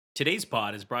Today's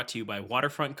pod is brought to you by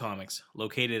Waterfront Comics,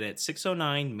 located at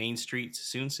 609 Main Street,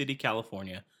 Sassoon City,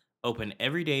 California. Open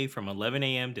every day from 11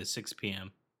 a.m. to 6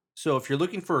 p.m. So if you're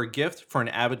looking for a gift for an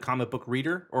avid comic book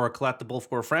reader or a collectible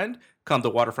for a friend, come to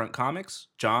Waterfront Comics.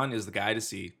 John is the guy to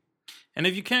see. And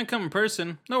if you can't come in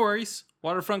person, no worries.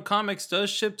 Waterfront Comics does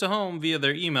ship to home via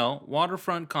their email,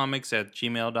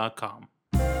 waterfrontcomics@gmail.com.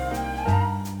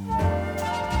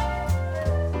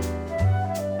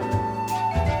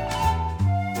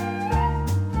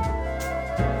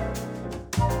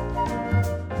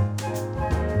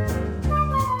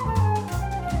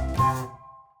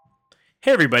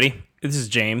 Hey, everybody. This is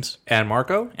James. And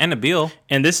Marco? And Nabil.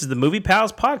 And this is the Movie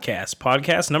Pals Podcast,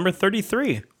 podcast number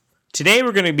 33. Today,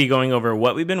 we're going to be going over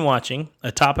what we've been watching,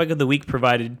 a topic of the week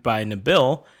provided by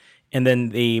Nabil, and then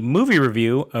the movie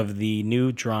review of the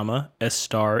new drama, A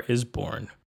Star is Born.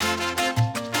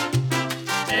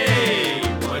 Hey,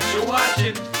 what you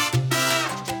watching?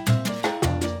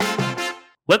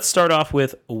 Let's start off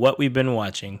with what we've been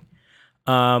watching.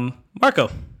 Marco,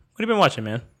 what have you been watching,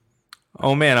 man?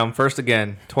 Oh man, I'm first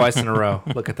again, twice in a row.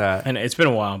 Look at that. And it's been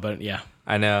a while, but yeah.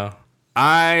 I know.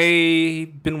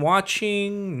 I've been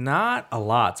watching not a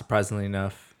lot, surprisingly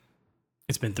enough.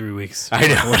 It's been 3 weeks. I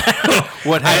know.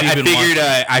 What have you been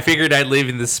watching? I figured I'd live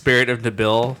in the spirit of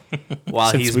Nabil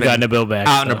while Since he's we been got Nabil back,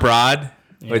 out and so. abroad.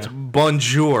 Yeah. It's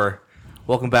bonjour.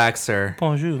 Welcome back, sir.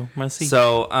 Bonjour, merci.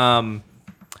 So,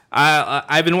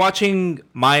 I've been watching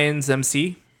Mayans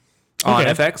MC on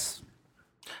Okay. FX.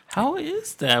 How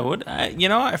is that?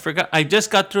 I forgot. I just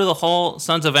got through the whole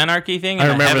Sons of Anarchy thing. I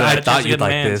and remember haven't that. had a I thought chance to you'd get my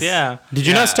like hands. this. Yeah. Did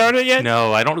you not start it yet?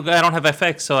 No, I don't have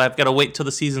FX, so I've got to wait till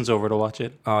the season's over to watch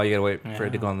it. Oh, you gotta wait for it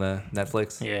to go on the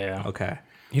Netflix? Yeah. Okay.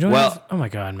 You don't Well, have, oh my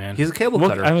God, man. he's a cable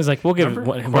cutter. I was like, we'll give Remember?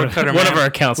 one, Cord cutter one of man. our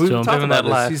accounts We've to been him. talking Living about that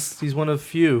life. this. He's one of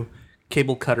few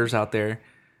cable cutters out there.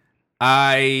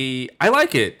 I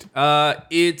like it.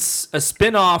 It's a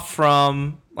spin-off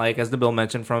from, like as Nabil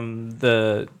mentioned, from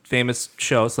the famous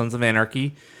show Sons of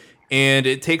Anarchy. And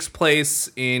it takes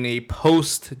place in a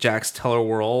post-Jax Teller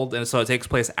world. And so it takes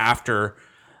place after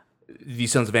the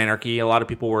Sons of Anarchy. A lot of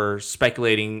people were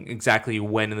speculating exactly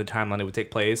when in the timeline it would take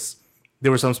place.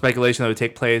 There was some speculation that it would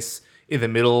take place in the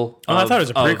middle Oh, I thought it was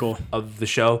a prequel. of the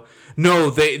show. No,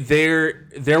 there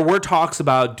were talks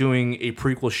about doing a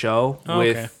prequel show Oh,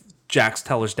 okay. with Jax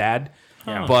Teller's dad.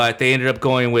 Yeah. But they ended up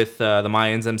going with the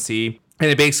Mayans MC. And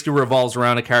it basically revolves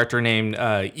around a character named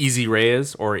Easy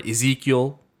Reyes, or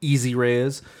Ezekiel Easy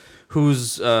Reyes,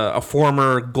 who's a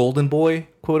former golden boy,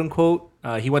 quote unquote.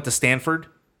 He went to Stanford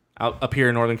up here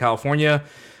in Northern California,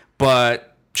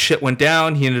 but shit went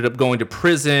down. He ended up going to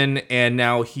prison, and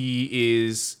now he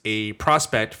is a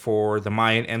prospect for the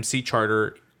Mayan MC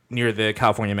charter near the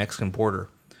California-Mexican border.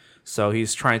 So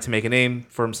he's trying to make a name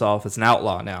for himself as an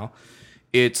outlaw now.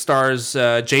 It stars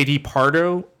J.D.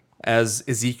 Pardo as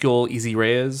Ezekiel Easy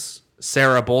Reyes,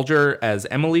 Sarah Bolger as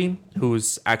Emily,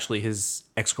 who's actually his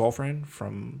ex-girlfriend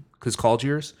from his college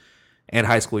years and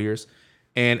high school years,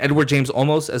 and Edward James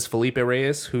Olmos as Felipe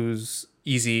Reyes, who's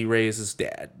Easy Reyes'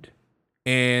 dad.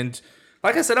 And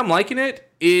like I said, I'm liking it.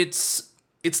 It's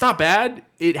not bad.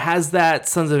 It has that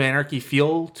Sons of Anarchy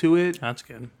feel to it. That's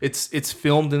good. It's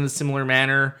filmed in a similar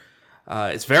manner.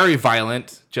 It's very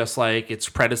violent, just like its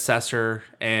predecessor,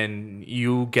 and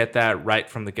you get that right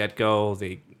from the get-go.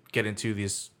 They get into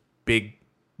this big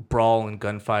brawl and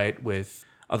gunfight with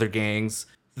other gangs.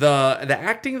 The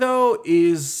acting, though,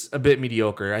 is a bit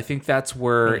mediocre. I think that's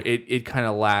where it kind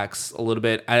of lacks a little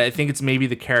bit. I think it's maybe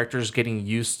the characters getting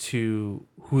used to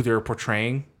who they're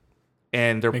portraying,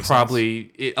 and they're Makes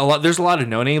probably a lot. There's a lot of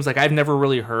no names. Like I've never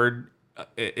really heard,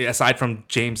 aside from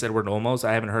James Edward Olmos,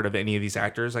 I haven't heard of any of these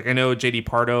actors. Like I know J.D.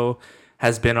 Pardo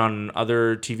has been on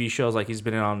other TV shows. Like he's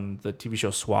been on the TV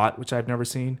show SWAT, which I've never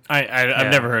seen.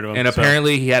 I've never heard of him. And so-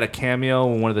 apparently he had a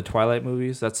cameo in one of the Twilight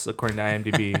movies. That's according to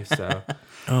IMDb. So,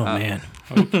 Oh, man.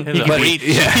 but,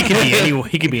 yeah. He could be any.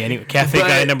 He could be any. Cafe But-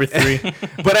 guy number 3.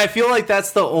 But I feel like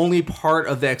that's the only part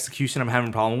of the execution I'm having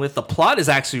a problem with. The plot is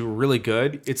actually really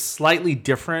good. It's slightly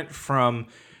different from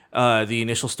the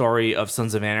initial story of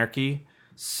Sons of Anarchy.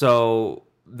 So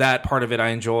that part of it I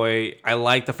enjoy. I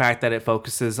like the fact that it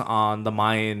focuses on the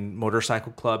Mayan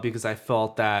Motorcycle Club, because I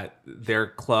felt that their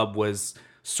club was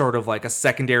sort of like a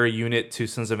secondary unit to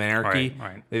Sons of Anarchy.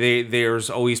 Right. There's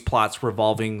always plots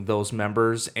revolving those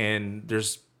members, and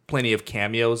there's plenty of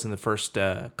cameos in the first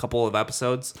couple of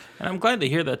episodes. And I'm glad to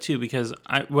hear that too, because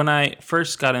when I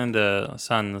first got into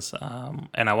Sons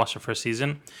and I watched the first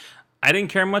season, I didn't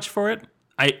care much for it.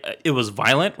 it was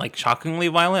violent, like shockingly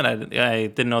violent. I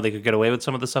didn't know they could get away with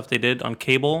some of the stuff they did on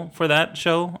cable for that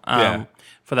show.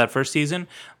 For that first season,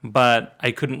 but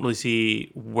I couldn't really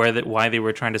see why they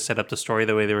were trying to set up the story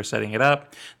the way they were setting it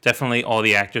up. Definitely, all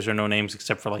the actors are no names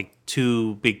except for like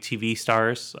 2 big TV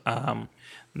stars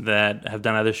that have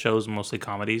done other shows, mostly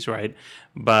comedies, right?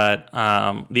 But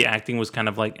the acting was kind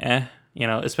of like,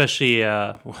 especially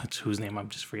whose name I'm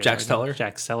just forgetting. Jack Steller.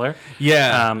 Jack Steller.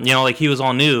 Yeah. Like he was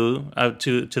all new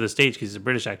to the stage because he's a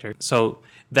British actor. So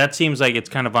that seems like it's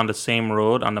kind of on the same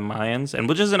road on the Mayans, and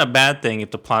which isn't a bad thing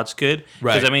if the plot's good,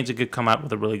 because that means it could come out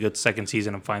with a really good second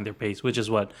season and find their pace, which is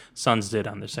what Sons did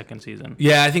on their second season.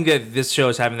 Yeah, I think that this show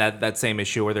is having that same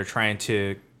issue where they're trying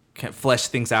to flesh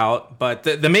things out. But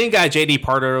the main guy, JD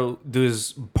Pardo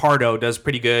does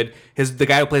pretty good. The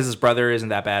guy who plays his brother isn't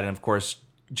that bad, and of course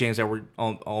James Edward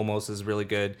Olmos is really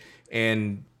good,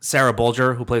 and Sarah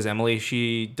Bulger, who plays Emily,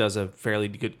 she does a fairly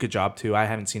good job too. I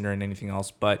haven't seen her in anything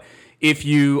else, but if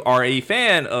you are a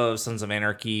fan of Sons of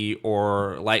Anarchy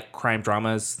or like crime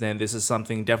dramas, then this is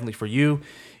something definitely for you.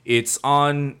 It's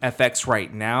on FX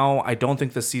right now. I don't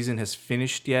think the season has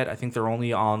finished yet. I think they're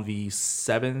only on the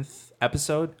 7th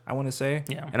episode, I want to say.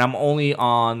 Yeah. And I'm only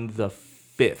on the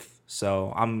 5th.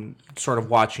 So I'm sort of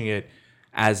watching it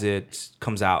as it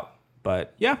comes out.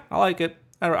 But yeah, I like it.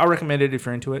 I recommend it if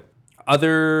you're into it.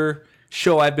 Other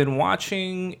show I've been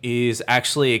watching is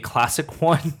actually a classic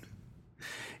one.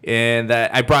 And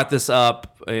that I brought this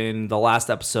up in the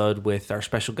last episode with our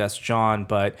special guest, John,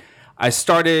 but I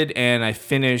started and I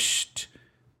finished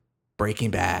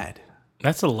Breaking Bad.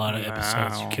 That's a lot of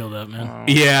episodes you killed up, man.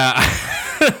 Yeah.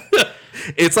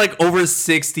 It's like over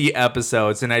 60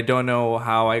 episodes, and I don't know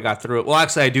how I got through it. Well,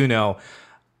 actually, I do know.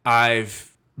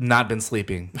 I've not been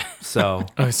sleeping, so...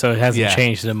 So it hasn't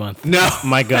changed in a month. No.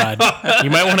 My God.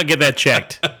 You might want to get that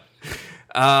checked.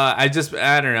 I don't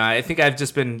know. I think I've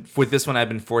just been, with this one, I've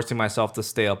been forcing myself to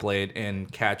stay up late and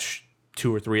catch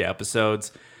 2 or 3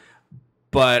 episodes.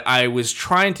 But I was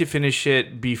trying to finish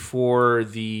it before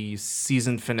the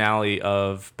season finale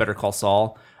of Better Call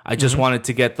Saul. I just wanted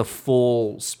to get the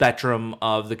full spectrum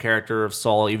of the character of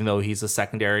Saul, even though he's a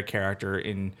secondary character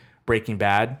in Breaking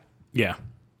Bad. Yeah.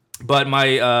 But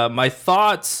my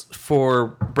thoughts for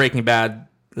Breaking Bad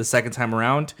the second time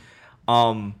around,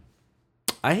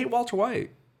 I hate Walter White.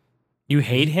 You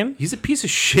hate him? He's a piece of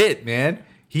shit, man.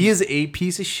 He is a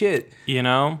piece of shit.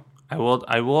 I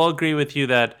will agree with you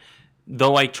that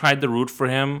though I tried to root for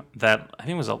him, that I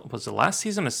think was the last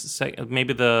season,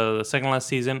 maybe the second last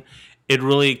season, it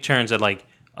really turns at like,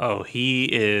 oh, he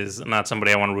is not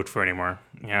somebody I want to root for anymore.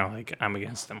 Like I'm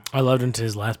against him. I loved him to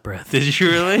his last breath. Did you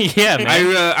really? Yeah, man.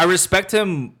 I respect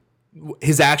him,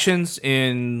 his actions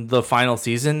in the final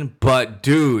season, but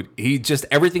dude, he just,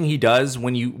 everything he does,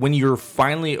 when you're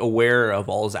finally aware of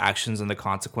all his actions and the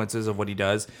consequences of what he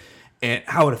does and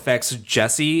how it affects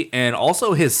Jesse and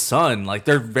also his son, like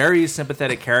they're very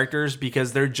sympathetic characters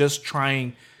because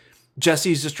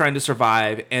Jesse's just trying to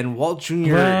survive, and Walt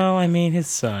Jr. Well, I mean, his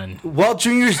son. Walt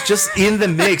Jr.'s just in the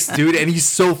mix, dude, and he's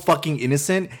so fucking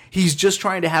innocent. He's just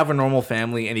trying to have a normal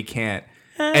family, and he can't.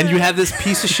 And you have this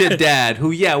piece of shit dad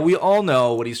who, yeah, we all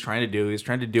know what he's trying to do. He's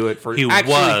trying to do it for... He was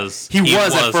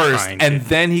at first, and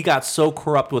then he got so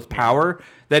corrupt with power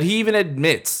that he even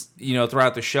admits,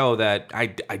 throughout the show that I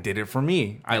did it for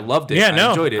me. I loved it. Yeah, I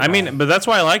enjoyed it. I mean, but that's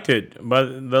why I liked it.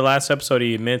 But the last episode,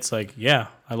 he admits, like, yeah,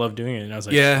 I love doing it. And I was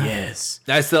like, yes.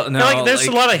 I still, there's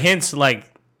a lot of hints,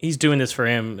 like, he's doing this for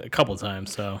him a couple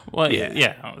times, so. Well,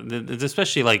 yeah.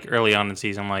 Especially, like, early on in the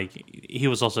season, like, he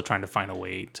was also trying to find a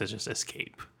way to just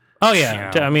escape. Oh, yeah.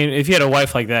 I mean, if you had a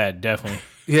wife like that, definitely.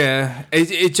 Yeah.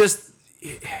 It just...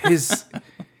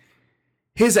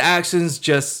 His actions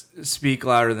just speak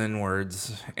louder than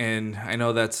words, and I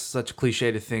know that's such a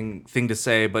cliched thing to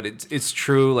say, but it's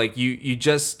true. Like you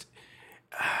just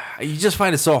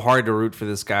find it so hard to root for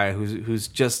this guy who's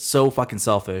just so fucking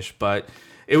selfish. But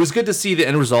it was good to see the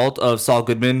end result of Saul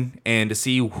Goodman and to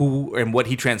see who and what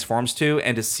he transforms to,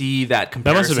 and to see that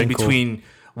comparison between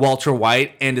Walter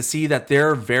White and to see that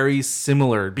they're very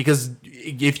similar. Because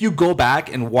if you go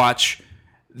back and watch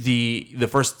the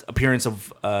first appearance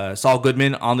of Saul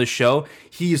Goodman on the show,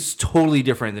 he is totally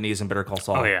different than he is in Better Call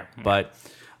Saul. Oh, yeah. But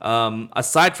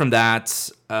aside from that,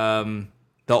 the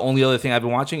only other thing I've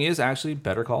been watching is actually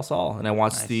Better Call Saul. And I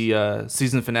watched the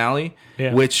season finale,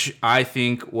 which I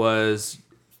think was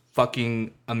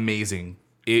fucking amazing.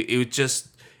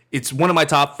 It's one of my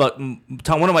top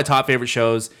favorite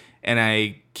shows, and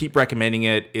I keep recommending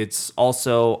it. It's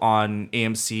also on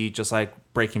AMC, just like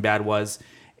Breaking Bad was.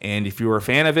 And if you were a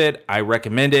fan of it, I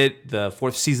recommend it. The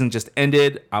 4th season just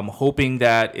ended. I'm hoping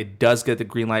that it does get the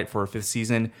green light for a 5th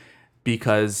season.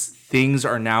 because things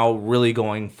are now really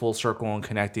going full circle and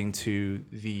connecting to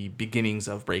the beginnings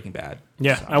of Breaking Bad.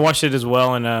 Yeah, I watched it as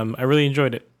well, and I really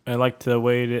enjoyed it. I liked the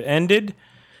way it ended,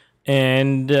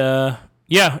 and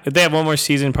if they have one more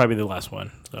season, probably the last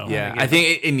one. So Yeah, I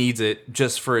think it needs it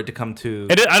just for it to come to.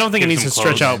 I don't think it needs to some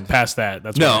stretch close. out past that.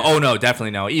 That's No, what oh no,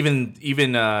 definitely no. Even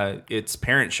its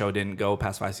parent show didn't go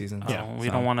past 5 seasons. Yeah. We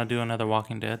don't want to do another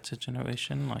Walking Dead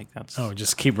situation. Like that's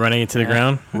just keep running into the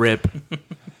ground. Rip,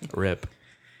 rip.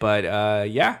 But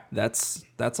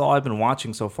that's all I've been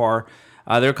watching so far.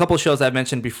 There are a couple of shows I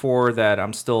mentioned before that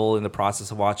I'm still in the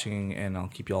process of watching, and I'll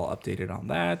keep you all updated on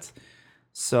that.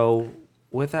 So,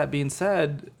 with that being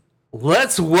said,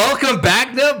 let's welcome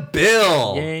back to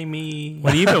Bill. yay me.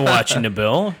 What have you been watching,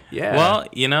 Bill? Yeah.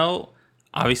 Well,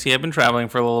 obviously I've been traveling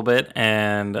for a little bit,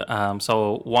 and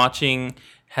so watching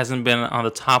hasn't been on the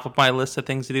top of my list of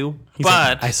things to do.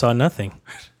 But I saw nothing.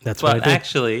 That's what I but did.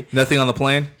 actually, nothing on the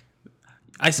plane.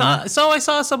 I saw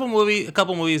a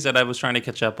couple movies that I was trying to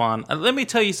catch up on. Let me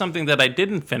tell you something that I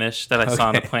didn't finish that I saw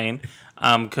on a plane,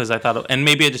 because I thought, and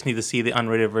maybe I just need to see the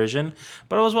unrated version.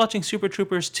 But I was watching Super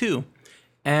Troopers 2,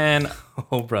 and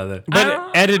Oh, brother.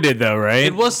 But edited though, right?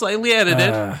 it was slightly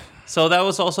edited. So that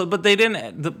was also, but they didn't.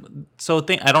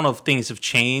 I don't know if things have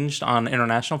changed on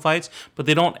international flights, but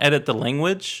they don't edit the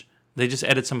language. They just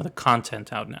edit some of the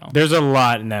content out now, There's a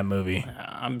lot in that movie.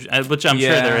 which I'm sure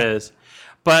Yeah. there is.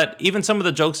 But even some of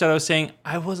the jokes that I was saying,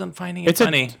 I wasn't finding it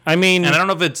funny. I mean, And I don't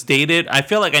know if it's dated. I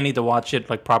feel like I need to watch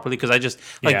it like properly, because I just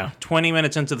 20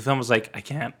 minutes into the film was like, I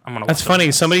can't. I'm gonna. that's watch funny.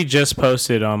 something Somebody just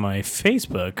posted on my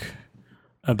Facebook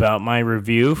about my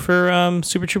review for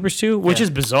Super Troopers 2, which is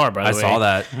bizarre, by the I way. saw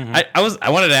that. I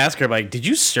wanted to ask her, like, did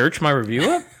you search my review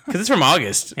up? Because it's from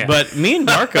August. But me and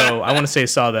Marco, I want to say,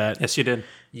 saw that. Yes, you did.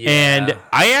 And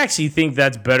I actually think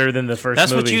that's better than the first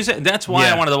That's movie. what you said. That's why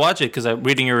Yeah. I wanted to watch it, because I'm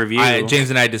reading your review. James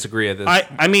and I disagree at this.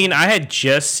 I mean, I had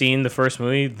just seen the first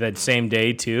movie that same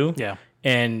day, too. Yeah.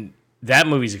 And that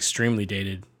movie's extremely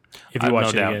dated. If you I've watch no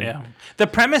it doubt, again. yeah. The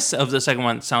premise of the second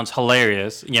one sounds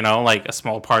hilarious. Like a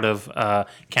small part of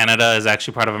Canada is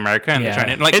actually part of America, and they're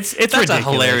trying to it's that's ridiculous. a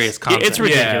hilarious concept. It's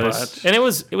ridiculous, but- and it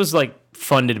was like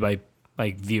funded by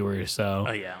like viewers, so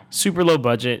Oh, yeah. super low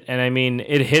budget. And I mean,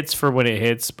 it hits for when it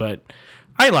hits, but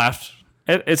I laughed.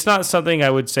 It's not something I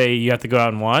would say you have to go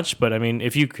out and watch, but I mean,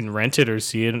 if you can rent it or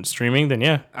see it streaming, then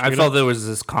yeah. I felt there was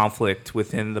this conflict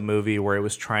within the movie where it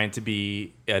was trying to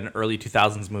be an early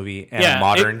 2000s movie and a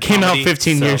modern it came comedy. out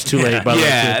 15 So- years too late. By the way,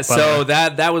 Yeah, too, so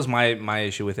that was my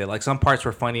issue with it. Like, some parts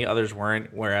were funny, others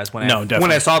weren't. Whereas when I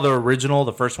definitely. saw the original,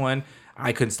 the first one,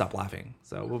 I couldn't stop laughing.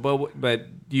 So, but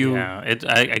you, Yeah, I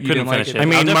couldn't didn't like finish it? it. I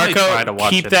mean, I'll definitely try to Marco, watch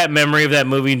keep it. that memory of that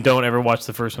movie and don't ever watch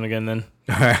the first one again then.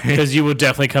 Because you will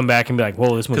definitely come back and be like,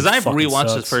 whoa, this movie Because I've fucking rewatched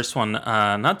sucks. the first one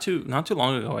not too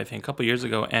long ago, I think, a couple years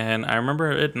ago, and I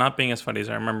remember it not being as funny as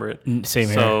I remember it. Same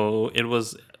here. So it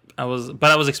was, I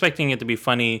was expecting it to be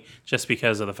funny just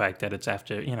because of the fact that it's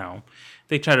after,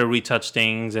 they try to retouch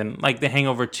things, and like The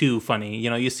Hangover 2 funny.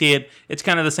 You see it, it's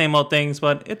kind of the same old things,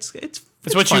 but it's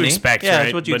what funny. you expect, Yeah, right?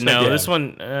 it's what you but expect. no, Yeah. this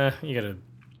one, you got a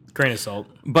grain of salt.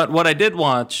 But what I did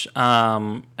watch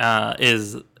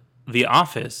is The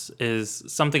Office, is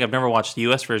something I've never watched the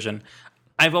U.S. version.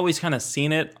 I've always kind of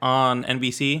seen it on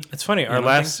NBC. It's funny. Our know what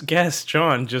last guest,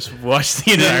 John, just watched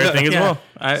the entire thing as well.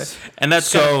 And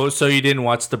that's kinda- so you didn't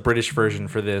watch the British version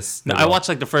for this? I watched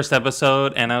like the first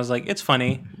episode, and I was like, it's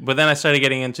funny. But then I started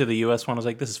getting into the U.S. one. I was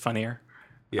like, this is funnier.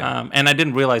 Yeah. And I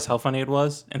didn't realize how funny it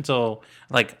was until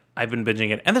like I've been binging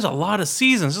it. And there's a lot of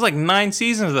seasons. There's like 9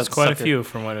 seasons of that. Quite a sucker. few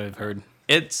from what I've heard.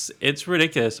 It's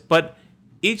ridiculous, but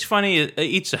each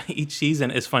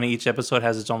season is funny. Each episode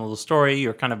has its own little story.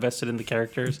 You're kind of vested in the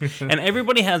characters, and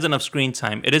everybody has enough screen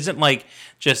time. It isn't like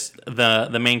just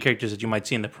the main characters that you might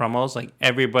see in the promos. Like,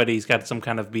 everybody's got some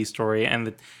kind of B story,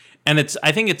 and it's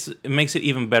I think it makes it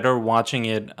even better watching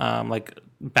it like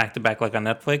back to back, like on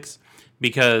Netflix,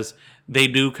 because they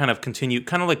do kind of continue,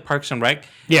 kind of like Parks and Rec.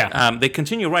 Yeah. They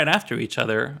continue right after each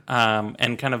other,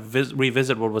 and kind of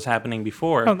revisit what was happening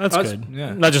before. Oh, that's good.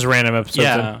 yeah. Not just random episodes.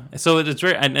 Yeah, so it's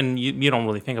very, and you don't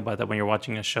really think about that when you're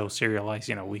watching a show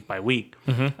serialized, week by week.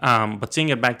 But seeing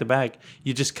it back to back,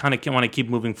 you just kind of want to keep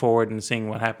moving forward and seeing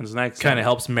what happens next. Kind of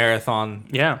helps marathon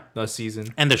yeah, the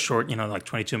season. and they're short, like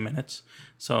 22 minutes,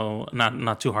 so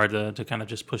not too hard to kind of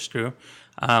just push through.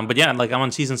 But yeah, like I'm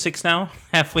on season 6 now,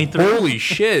 halfway through. Holy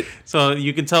shit! So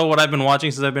you can tell what I've been watching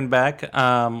since I've been back.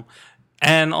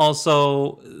 And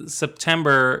also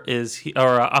October is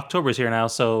here now,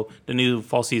 so the new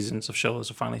fall seasons of shows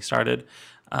have finally started.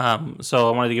 So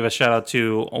I wanted to give a shout out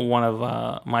to one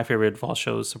of my favorite fall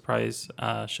shows, surprise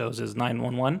shows, is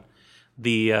 911.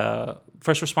 the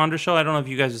first responder show. I don't know if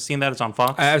you guys have seen that. It's on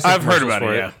Fox. I've heard about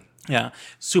it. Yeah. Yeah,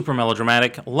 super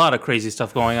melodramatic. A lot of crazy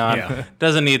stuff going on. Yeah.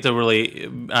 Doesn't need to really,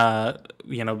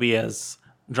 be as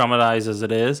dramatized as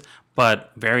it is,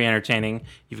 but very entertaining.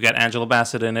 You've got Angela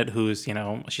Bassett in it, who's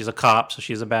she's a cop, so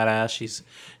she's a badass. She's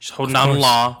holding down the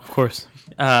law. Of course.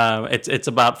 It's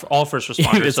about all first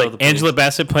responders. It's so like the police- Angela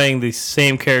Bassett playing the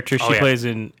same character she yeah. plays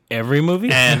in every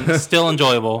movie. and still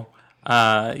enjoyable.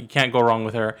 You can't go wrong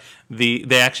with her. They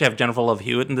actually have Jennifer Love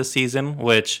Hewitt in this season,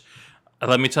 which.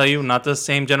 Let me tell you, not the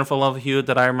same Jennifer Love Hewitt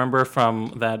that I remember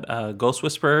from that Ghost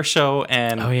Whisperer show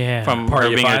and from Party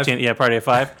her of being Five? a teen, Party of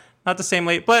Five. Not the same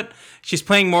late, but she's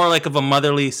playing more like of a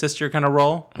motherly sister kind of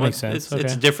role. Makes sense. It's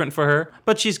Okay. different for her,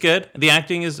 but she's good. The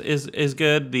acting is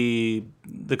good. The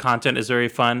content is very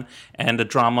fun, and the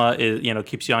drama is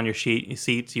keeps you on your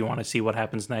seats. You want to see what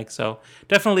happens next. So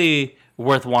definitely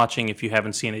worth watching if you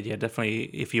haven't seen it yet. Definitely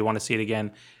if you want to see it again.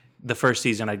 The first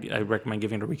season, I recommend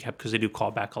giving it a recap because they do call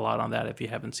back a lot on that if you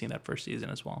haven't seen that first season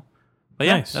as well. But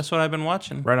yeah, Nice. that's what I've been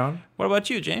watching. Right on. What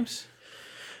about you, James?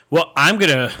 Well, I'm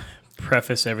going to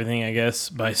preface everything, I guess,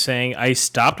 by saying I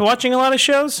stopped watching a lot of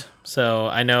shows. So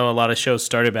I know a lot of shows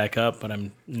started back up, but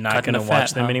I'm not Cutting going to the fat,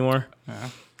 watch them huh? anymore.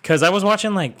 Because I was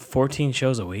watching like 14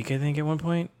 shows a week, I think, at one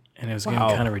point, and it was getting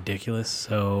Wow. kind of ridiculous.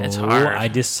 So It's hard. I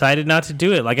decided not to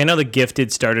do it. Like, I know The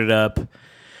Gifted started up.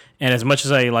 And as much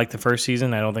as I like the first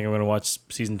season, I don't think I'm going to watch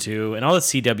season 2. And all the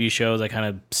CW shows I kind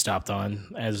of stopped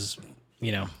on, as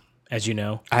you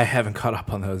know. I haven't caught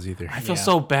up on those either. I feel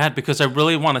so bad because I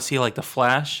really want to see like The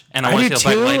Flash and I I want do to see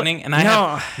Black too. Lightning, and I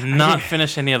have not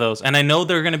finished any of those. And I know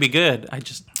they're going to be good. I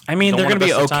mean, don't they're wanna going to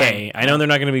be waste the okay. time. I know they're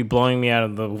not going to be blowing me out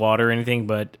of the water or anything,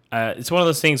 but it's one of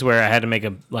those things where I had to make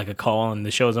a call on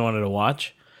the shows I wanted to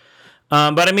watch.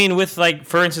 But I mean, with like,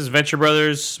 for instance, Venture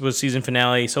Brothers was season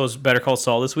finale, so was Better Call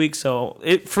Saul this week, so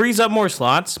it frees up more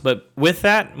slots. But with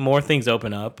that, more things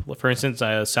open up. For instance,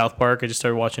 South Park, I just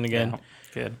started watching again.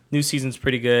 Good. New season's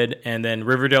pretty good, and then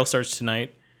Riverdale starts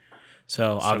tonight.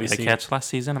 So obviously, I catch last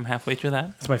season. I'm halfway through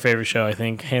that. it's my favorite show, I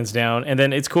think, hands down. And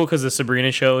then it's cool because the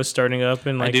Sabrina show is starting up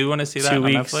in like do wanna see that 2 on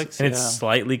weeks, Netflix, and it's yeah.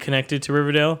 slightly connected to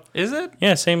Riverdale. Is it?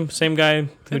 Yeah, same guy who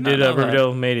Did not did know that.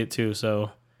 Riverdale made it too.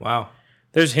 So Wow.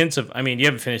 there's hints of. I mean, you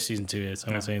haven't finished season 2 yet, so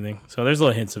I won't say anything. So there's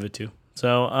little hints of it too.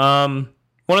 So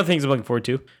one of the things I'm looking forward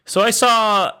to. So I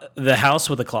saw The House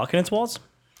with a Clock in Its Walls,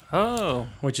 Oh,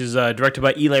 which is directed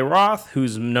by Eli Roth,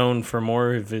 who's known for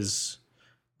more of his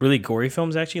really gory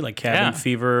films, actually, like Cabin Yeah.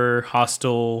 Fever,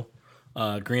 Hostel,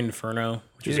 Green Inferno,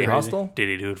 which Is is he crazy. Hostel? did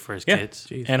he do it for his Yeah, kids?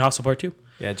 and Hostel Part 2.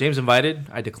 Yeah, James invited.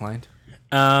 I declined.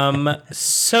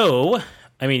 So,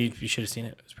 I mean, you should have seen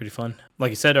it. It was pretty fun. Like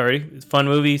you said already, it's a fun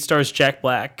movie. Stars Jack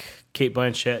Black, Kate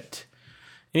Blanchett,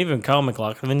 and even Kyle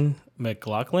MacLachlan.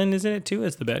 MacLachlan is in it too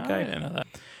as the bad I guy. didn't know that.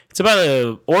 It's about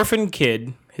an orphan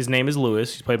kid. His name is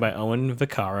Lewis. He's played by Owen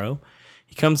Vaccaro.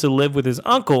 He comes to live with his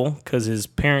uncle because his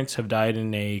parents have died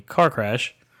in a car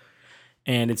crash.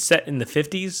 And it's set in the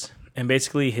 50s. And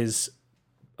basically his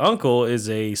uncle is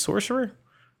a sorcerer.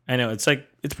 I know, it's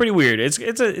pretty weird. It's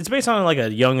based on like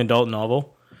a young adult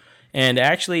novel. And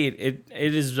actually it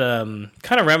is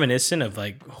kind of reminiscent of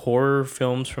like horror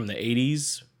films from the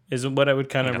 80s is what I would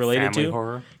kind of relate it Family to.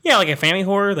 horror. Yeah, like a family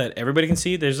horror that everybody can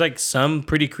see. There's like some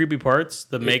pretty creepy parts,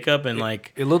 the makeup and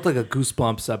like It looked like a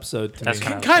Goosebumps episode to That's me.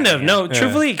 kind of- kind of no,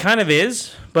 truthfully, it kind of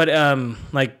is. But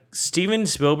like Steven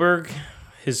Spielberg,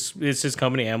 it's his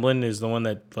company Amblin is the one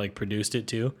that like produced it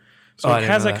too. So Oh, I it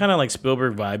didn't has know that that. kind of like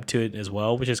Spielberg vibe to it as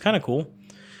well, which is kind of cool.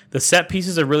 The set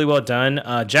pieces are really well done.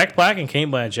 Jack Black and Kate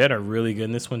Blanchett are really good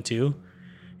in this one too.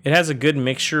 It has a good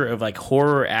mixture of like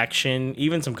horror, action,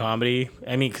 even some comedy.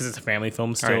 I mean, because it's a family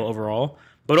film still Right. overall.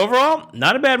 But overall,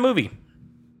 not a bad movie.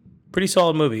 Pretty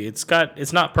solid movie. It's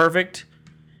not perfect.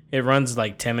 It runs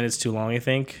like 10 minutes too long, I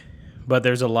think. But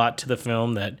there's a lot to the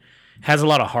film that has a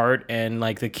lot of heart, and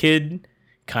like the kid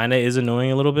kind of is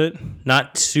annoying a little bit.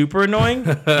 Not super annoying.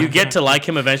 You get to like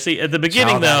him eventually. At the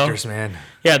beginning, Child though, actors, man.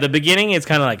 yeah, the beginning it's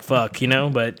kind of like fuck,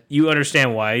 but you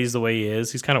understand why he's the way he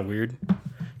is. He's kind of weird.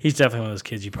 He's definitely one of those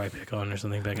kids you probably pick on or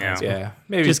something back in high school. Yeah,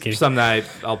 maybe Just kidding. some night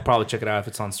I'll probably check it out if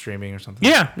it's on streaming or something.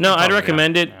 Yeah, no, I'd Probably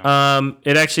recommend it.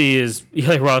 It actually is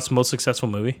Eli Roth's most successful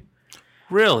movie.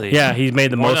 Really? Yeah, he's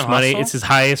made the More most than money. Hustle? It's his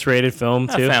highest rated film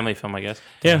A too. family film, I guess.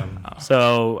 Yeah.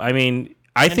 So I mean,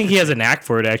 I think he has a knack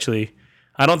for it. Actually,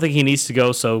 I don't think he needs to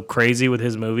go so crazy with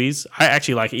his movies. I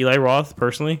actually like Eli Roth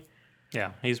personally.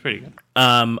 Yeah, he's pretty good.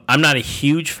 I'm not a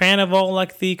huge fan of all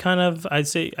like the kind of I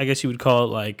guess you would call it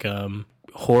like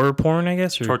horror porn, I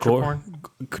guess, or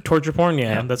torture porn.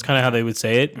 Yeah, that's kind of how they would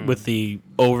say it, with the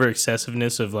over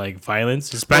excessiveness of like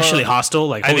violence, especially Hostel.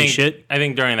 Like, holy shit! I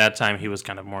think during that time he was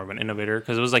kind of more of an innovator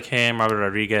because it was like him, Robert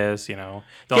Rodriguez. The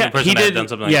only person he that had did. done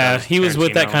something like that. He was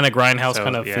with that Tarantino. kind of grindhouse So,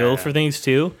 kind of feel for things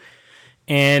too,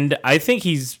 and I think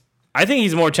he's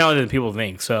more talented than people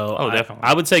think. So, definitely.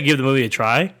 I would say give the movie a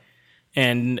try,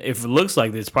 and if it looks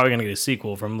like it's probably gonna get a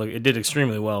sequel. It did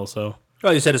extremely well. So. Oh,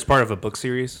 you said it's part of a book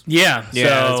series? Yeah, Yeah,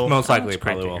 so, it's most likely That's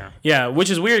great probably to will. hear. yeah, which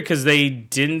is weird because they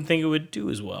didn't think it would do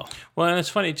as well. Well, and it's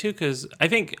funny too because I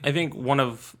think one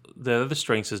of the other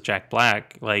strengths is Jack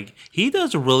Black. Like he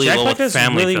does really Jack well Black with does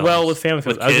family really films. well with family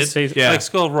films. I was kids. gonna say, Yeah. Like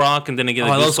Skull Rock, and then again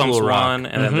the I love Goosebumps School Rock. one,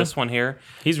 and then this one here.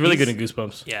 he's really good in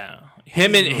Goosebumps. Yeah,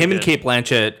 Him and good. Kate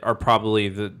Blanchett are probably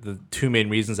the two main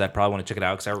reasons I probably want to check it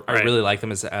out because I Right. really like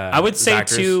them as I would say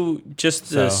actors. too,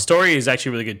 just the So- story is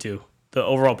actually really good too. The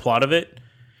overall plot of it,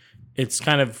 it's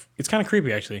kind of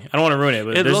creepy actually. I don't want to ruin it,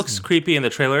 but it there's- looks creepy in the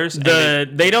trailers.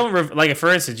 and they don't like for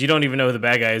instance, you don't even know who the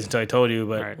bad guy is until I told you.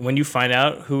 But Right. when you find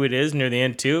out who it is near the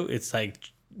end too, it's like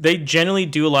they generally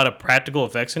do a lot of practical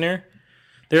effects in there.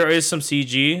 There is some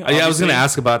CG. Yeah, I was going obviously. to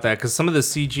ask about that because some of the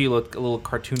CG looked a little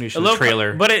cartoonish in the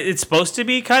trailer. but it's supposed to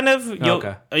be kind of.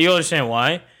 Okay. You'll understand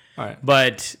why. All right.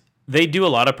 But they do a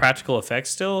lot of practical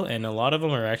effects still, and a lot of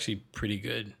them are actually pretty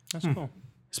good. that's cool.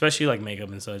 Especially like makeup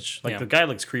and such. Like Yeah. the guy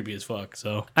looks creepy as fuck.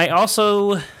 So I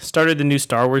also started the new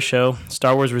Star Wars show,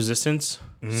 Star Wars Resistance.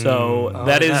 So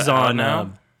that is is that out on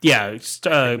now?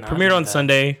 premiered know on that.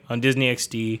 Sunday on Disney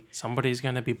XD. Somebody's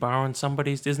gonna be borrowing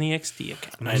somebody's Disney XD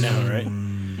account. I know,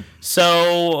 right?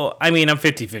 So, I mean, I'm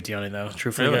 50-50 on it, though,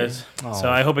 truthfully, Really? guys. So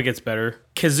I hope it gets better.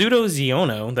 Kazuto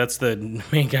Ziono, that's the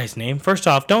main guy's name. First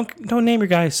off, don't name your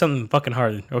guy something fucking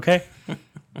hard, okay?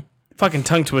 Fucking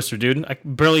tongue twister, dude. I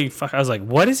was like,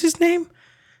 what is his name?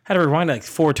 Had to rewind it like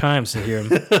 4 times to hear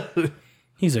him.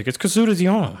 He's like, it's Kazuto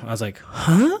Ziono. I was like,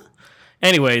 huh?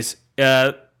 Anyways,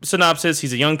 synopsis,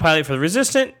 he's a young pilot for the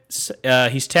Resistance.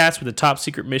 He's tasked with a top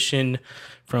secret mission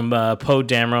from Poe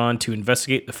Dameron to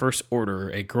investigate the First Order,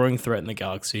 a growing threat in the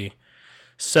galaxy.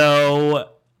 So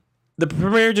the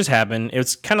premiere just happened.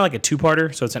 It's kind of like a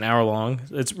 2-parter, so it's an hour long.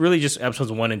 It's really just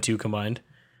episodes 1 and 2 combined.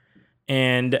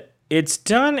 And it's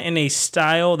done in a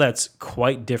style that's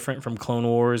quite different from Clone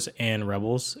Wars and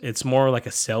Rebels. It's more like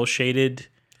a cel-shaded,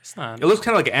 It's not. It looks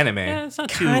kind of like anime. Yeah, it's not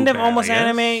too kind of bad, almost I guess.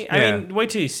 anime. I Yeah. mean, wait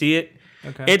till you see it.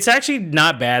 Okay. It's actually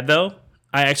not bad though.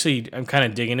 I'm kind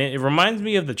of digging it. It reminds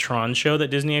me of the Tron show that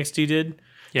Disney XD did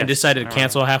Yes, and decided I to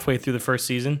cancel halfway through the first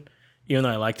season, even though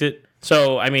I liked it.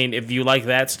 So, I mean, if you like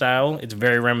that style, it's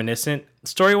very reminiscent.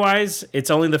 Story-wise,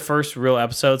 it's only the first real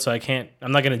episode, so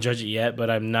I'm not going to judge it yet, but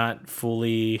I'm not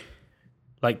fully,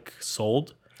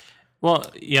 sold. Well,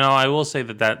 I will say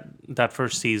that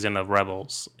first season of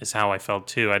Rebels is how I felt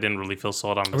too. I didn't really feel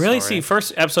sold on the Really? story. See,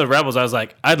 first episode of Rebels, I was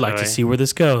like, I'd like to Really? see where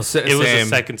this goes. It was the Same.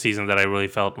 second season that I really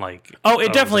felt like. Oh, I it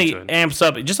was definitely into it. amps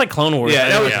up, just like Clone Wars.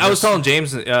 Yeah, Yeah. I was telling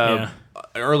James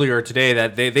earlier today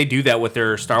that they do that with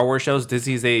their Star Wars shows.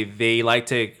 Disney's they like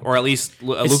to, or at least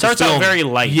It starts out very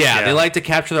light. Yeah, they like to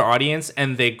capture their audience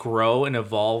and they grow and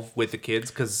evolve with the kids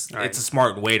because it's a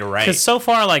smart way to write. Because so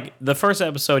far, the first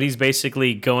episode, he's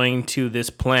basically going to this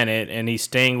planet and he's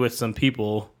staying with some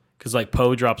people because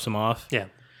Poe drops him off, Yeah.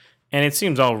 and it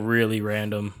seems all really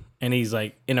random. And he's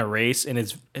in a race, and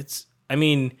it's. I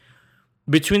mean,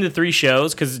 between the 3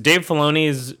 shows, because Dave Filoni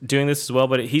is doing this as well,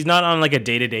 but he's not on a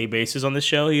day-to-day basis on this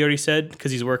show. He already said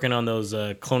because he's working on those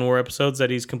Clone War episodes that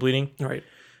he's completing. Right.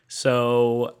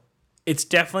 So it's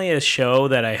definitely a show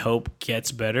that I hope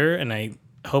gets better, and I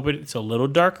hope it's a little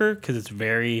darker because it's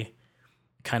very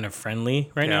kind of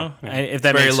friendly right now. yeah. If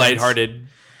that very makes sense. lighthearted.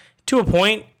 To a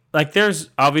point. There's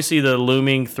obviously the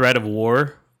looming threat of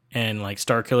war and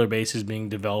Starkiller bases being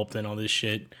developed and all this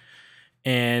shit.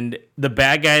 And the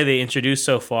bad guy they introduced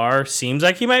so far seems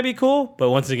like he might be cool, but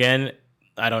once again,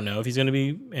 I don't know if he's going to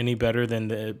be any better than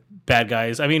the bad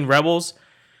guys. I mean, Rebels,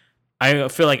 I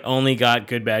feel like only got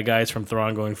good bad guys from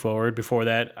Thrawn going forward. Before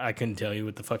that, I couldn't tell you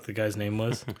what the fuck the guy's name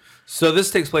was. So this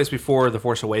takes place before The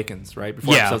Force Awakens, right?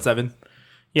 Before Yeah. episode 7.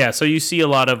 Yeah, so you see a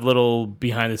lot of little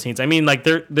behind the scenes. I mean,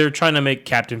 they're trying to make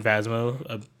Captain Phasma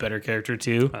a better character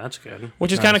too, Oh, that's good.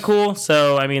 which is kind of cool.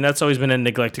 So, I mean, that's always been a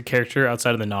neglected character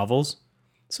outside of the novels.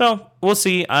 So, we'll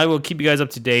see. I will keep you guys up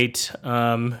to date.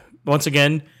 Once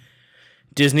again,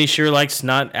 Disney sure likes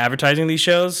not advertising these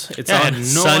shows. It's Yeah, I on had no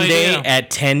Sunday idea. at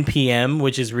 10 p.m.,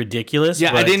 which is ridiculous.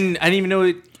 Yeah, I but didn't even know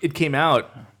it came out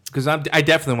because I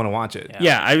definitely want to watch it.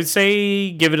 Yeah, I would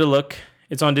say give it a look.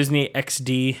 It's on Disney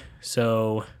XD.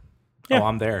 So, Oh,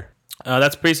 I'm there.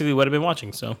 that's basically what I've been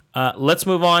watching. So let's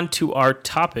move on to our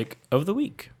topic of the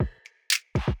week.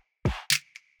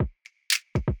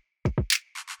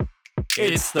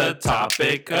 It's the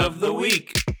topic of the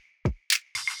week.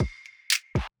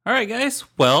 All right, guys.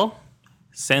 Well,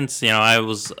 since, I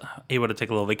was able to take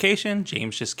a little vacation,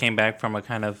 James just came back from a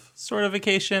kind of sort of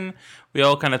vacation. We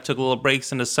all kind of took a little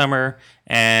breaks in the summer,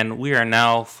 and we are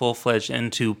now full-fledged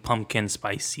into pumpkin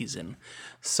spice season.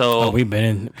 So we've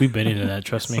been into that,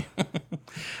 trust me.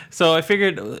 So I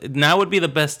figured now would be the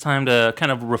best time to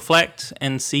kind of reflect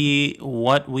and see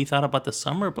what we thought about the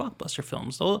summer blockbuster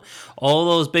films. So all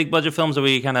those big budget films that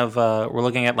we kind of were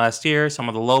looking at last year, some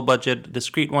of the low budget,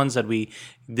 discreet ones that we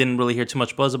didn't really hear too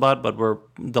much buzz about, but were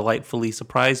delightfully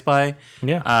surprised by.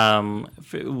 Yeah.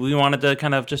 We wanted to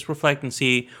kind of just reflect and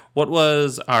see what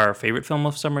was our favorite film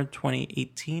of summer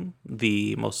 2018,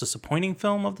 the most disappointing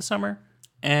film of the summer,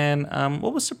 and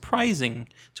what was surprising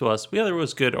to us, whether it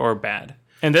was good or bad.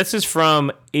 And this is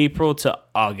from April to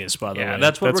August, by the way. Yeah,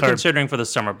 that's what we're considering for the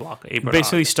summer block. April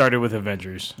basically started with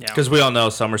Avengers. Yeah. Because we all know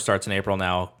summer starts in April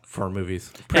now for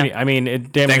movies. I mean,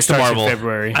 it damn near Thanks to starts Marvel. in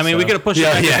February. I mean, so. we could have pushed it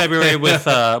back to February with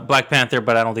Black Panther,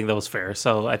 but I don't think that was fair.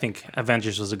 So I think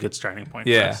Avengers was a good starting point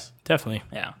for us. Definitely.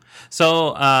 Yeah.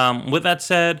 So with that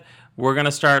said, we're going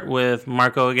to start with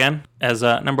Marco again as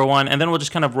number one, and then we'll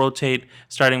just kind of rotate,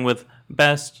 starting with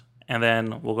best, and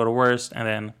then we'll go to worst, and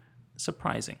then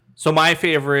surprising. So my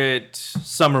favorite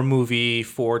summer movie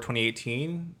for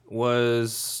 2018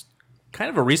 was kind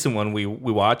of a recent one we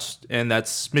watched, and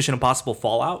that's Mission Impossible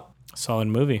Fallout. Solid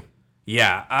movie.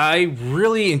 Yeah, I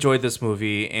really enjoyed this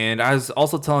movie, and I was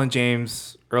also telling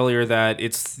James earlier that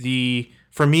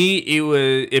for me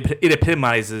it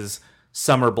epitomizes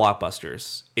summer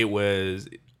blockbusters. It was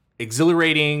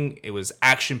exhilarating, it was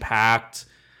action packed,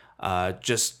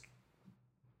 just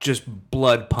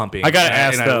blood pumping. I gotta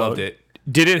ask though, I loved it.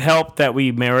 Did it help that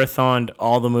we marathoned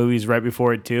all the movies right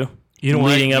before it too? You know what?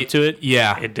 Leading up to it?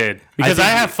 Yeah, It did. Because I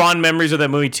think- have fond memories of that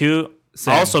movie too.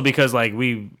 Same. Also because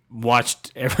we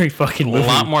watched every fucking A movie.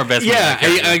 lot more best. Yeah,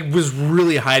 I was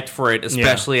really hyped for it,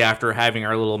 especially after having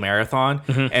our little marathon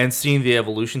and seeing the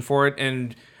evolution for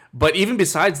it. But even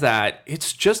besides that,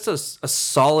 it's just a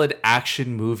solid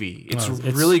action movie. It's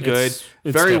really good, it's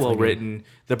very definitely well good. written.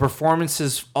 The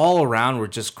performances all around were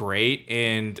just great,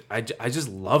 and I just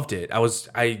loved it.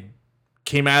 I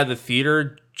came out of the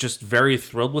theater just very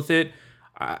thrilled with it.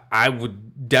 I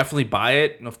would definitely buy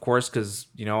it, of course, because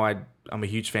I'm a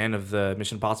huge fan of the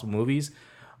Mission Impossible movies,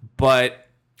 but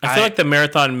I feel like the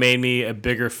marathon made me a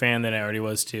bigger fan than I already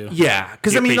was too. yeah,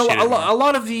 because You I mean a appreciate it more.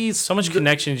 lot of these So much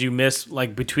connections you miss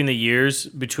between the years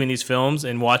between these films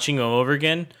and watching them over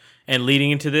again and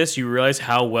leading into this, you realize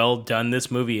how well done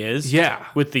this movie is. Yeah.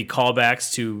 With the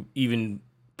callbacks to even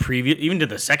to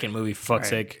the second movie, for fuck's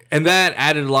sake. And that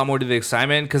added a lot more to the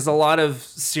excitement because a lot of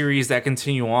series that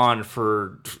continue on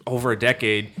for over a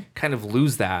decade kind of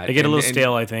lose that. They get a little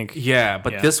stale, I think. Yeah,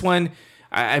 but Yeah. this one,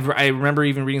 I remember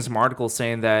even reading some articles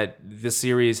saying that this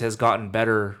series has gotten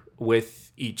better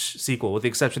with each sequel, with the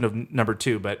exception of number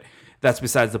 2, but that's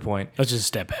besides the point. Let's just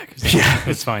step back. Yeah.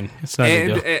 It's fine. It's not a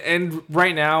big deal. And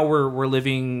right now we're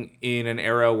living in an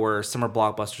era where summer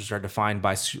blockbusters are defined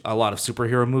by a lot of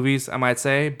superhero movies, I might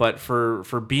say. But for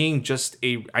being just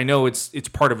I know it's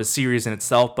part of a series in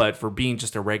itself, but for being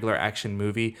just a regular action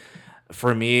movie,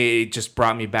 for me it just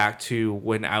brought me back to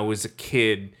when I was a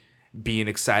kid, being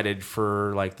excited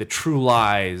for like the True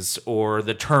Lies or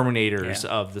the Terminators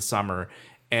of the summer,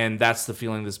 and that's the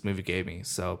feeling this movie gave me.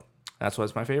 So that's why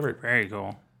it's my favorite. Very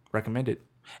cool. Recommend it.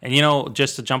 And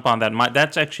just to jump on that,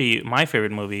 that's actually my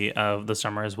favorite movie of the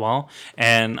summer as well.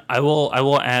 And I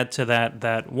will add to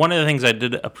that one of the things I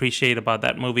did appreciate about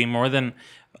that movie more than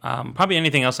probably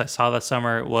anything else I saw that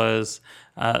summer was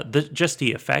just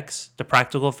the effects, the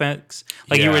practical effects.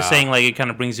 Like you were Yeah. saying, like it kind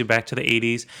of brings you back to the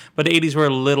 80s, but the 80s were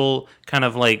a little kind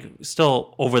of like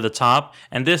still over the top,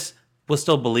 and this was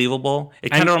still believable. It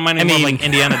kind of reminded me of like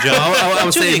Indiana Jones. I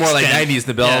was To the saying more like extent. 90s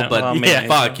Nabil, Yeah, but well, maybe.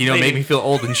 fuck, Maybe. make me feel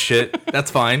old and shit.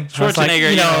 That's fine.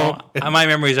 Schwarzenegger, my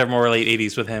memories are more late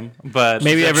 80s with him, but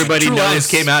Maybe everybody True Lies knows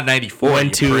came out in 94. when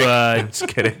you to prick. Just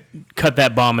kidding. cut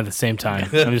that bomb at the same time.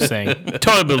 I'm just saying.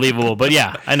 Totally believable. But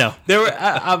yeah, I know. there were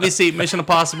obviously Mission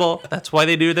Impossible. That's why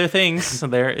they do their things. So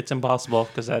it's impossible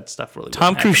because that stuff really.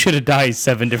 Tom Cruise should have died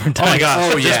 7 different times. Oh my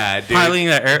gosh! Oh, Just yeah, dude. piloting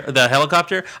the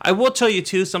helicopter. I will tell you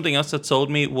too. Something else that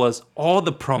sold me was all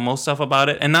the promo stuff about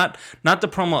it, and not the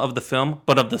promo of the film,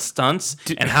 but of the stunts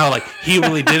and how like he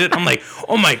really did it. I'm like,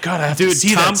 oh my god, I have to Dude,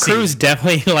 see Tom that scene. Cruise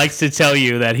definitely likes to tell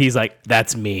you that he's like,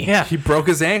 that's me. Yeah, He broke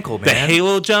his ankle, the man.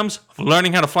 Halo jumps,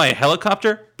 learning how to fly a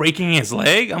helicopter, breaking his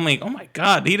leg. I'm like, oh my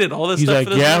god, he did all this He's stuff. like,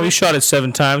 for this yeah, movie? we shot it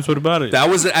 7 times. What about it? That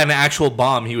was an actual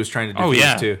bomb he was trying to defuse,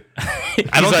 yeah. too.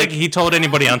 I don't think he told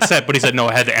anybody on set, but he said no.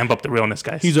 I had to amp up the realness,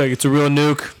 guys. He's like, it's a real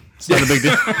nuke. It's not a big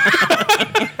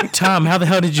deal. Tom, how the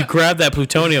hell did you grab that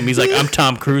plutonium? He's like, I'm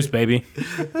Tom Cruise, baby.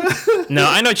 No,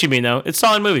 I know what you mean, though. It's a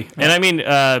solid movie. And I mean,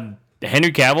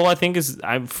 Henry Cavill, I think,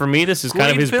 for me, this is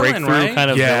kind of his villain, breakthrough right?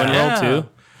 kind of villain role, too.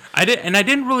 I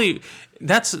didn't really.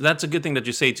 That's a good thing that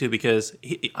you say too, because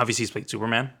obviously he's played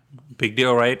Superman, big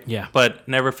deal, right? Yeah. But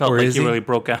never felt like is he he? really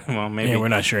broke out. Well, maybe. Yeah, we're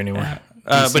not sure anymore.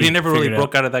 But he never really figured it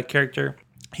broke out. out of that character.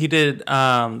 He did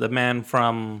the man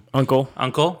from Uncle.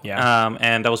 Yeah.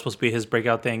 And that was supposed to be his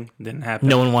breakout thing. Didn't happen.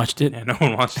 No one watched it. Yeah, no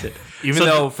one watched it. Even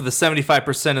though for the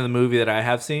 75% of the movie that I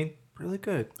have seen, really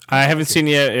good. I haven't seen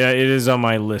it yet. Yeah, it is on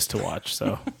my list to watch,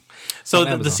 so. So On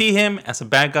to Amazon. see him as a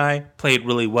bad guy played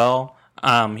really well.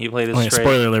 He played his Oh, yeah, straight.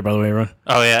 spoiler alert, by the way, everyone.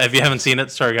 Oh yeah, if you haven't seen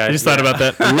it, sorry guys. I just thought about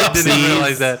that. I didn't Whoopsies.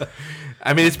 realize that.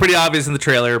 I mean, it's pretty obvious in the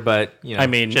trailer, but you know, I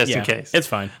mean, Just in yeah, case. It's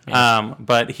fine. Yeah.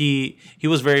 But he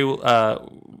was very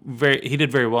he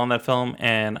did very well in that film,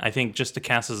 and I think just the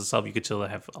cast as itself, you could tell they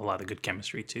have a lot of good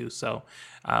chemistry too. So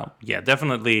yeah,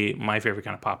 definitely my favorite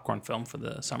kind of popcorn film for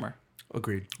the summer.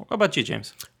 agreed. What about you,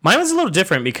 James? Mine was a little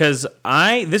different because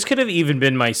this could have even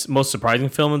been my most surprising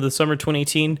film of the summer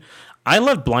 2018. I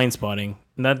loved Blind Spotting.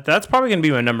 That's probably going to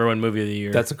be my number one movie of the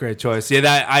year. That's a great choice.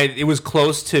 Yeah, it was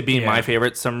close to being Yeah. my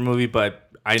favorite summer movie, but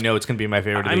I know it's going to be my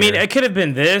favorite. Of the I mean, year. it could have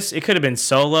been this. It could have been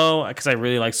Solo because I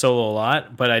really like Solo a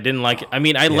lot, but I didn't like it. I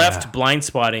mean, I left Blind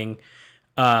Spotting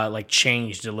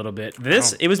changed a little bit.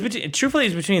 It was truthfully,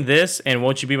 it was between this and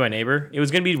Won't You Be My Neighbor. It was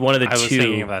going to be one of the I was two.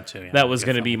 thinking of that too, yeah. That was Good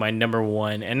going to film. be my number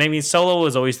one. And I mean, Solo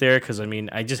was always there because I mean,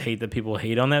 I just hate that people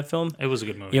hate on that film. It was a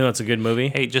good movie. Even though it's a good movie.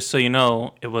 Hey, just so you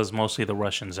know, it was mostly the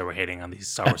Russians that were hating on these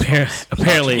Star Wars films.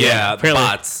 Apparently, yeah, apparently.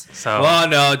 bots. So- well,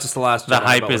 no, just the last. The Jedi,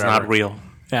 hype but is whatever. not real.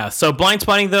 Yeah. So Blind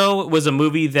Spotting though was a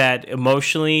movie that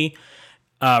emotionally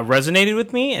resonated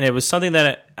with me, and it was something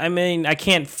that I mean I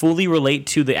can't fully relate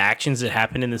to the actions that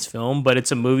happened in this film, but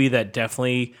it's a movie that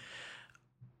definitely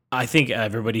I think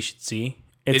everybody should see.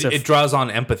 It draws on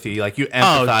empathy. Like you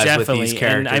empathize with definitely. these And,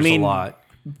 characters I mean, a lot.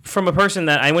 from a person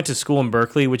that I went to school in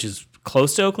Berkeley, which is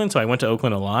close to Oakland, so I went to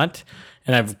Oakland a lot,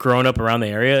 and I've grown up around the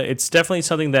area. It's definitely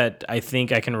something that I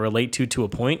think I can relate to a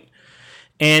point.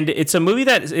 And it's a movie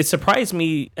that it surprised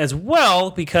me as well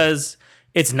because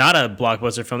it's not a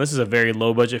blockbuster film. This is a very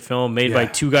low budget film made by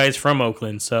two guys from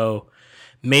Oakland. So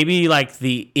maybe like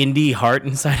the indie heart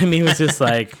inside of me was just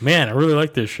like, man, I really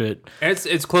like this shit. And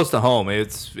it's close to home.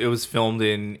 It was filmed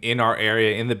in our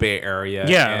area, in the Bay Area.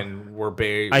 Yeah. and we're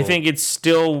Bay. I think it's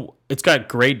got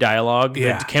great dialogue.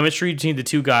 Yeah. The chemistry between the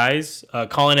two guys,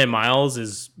 Colin and Miles,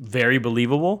 is very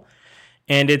believable.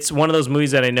 And it's one of those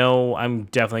movies that I know I'm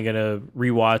definitely going to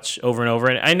rewatch over and over.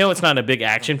 And I know it's not a big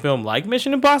action film like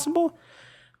Mission Impossible,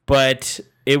 but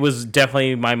it was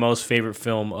definitely my most favorite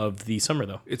film of the summer,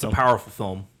 though. it's a powerful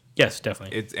film. Yes,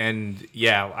 definitely.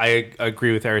 I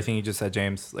agree with everything you just said,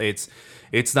 James.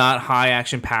 It's not high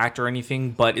action packed or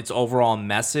anything, but its overall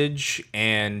message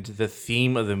and the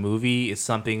theme of the movie is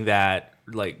something that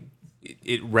like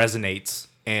it resonates,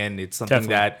 and it's something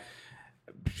Definitely. that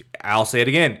I'll say it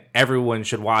again. Everyone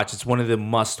should watch. It's one of the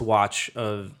must watch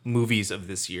of movies of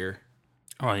this year.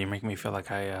 Oh, you make me feel like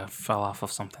I fell off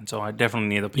of something. So I definitely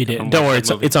need to pick You up and did. Don't watch worry,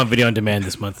 that movie. it's on video on demand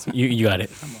this month. You got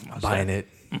it. Buying it.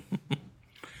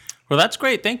 Well, that's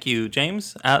great. Thank you,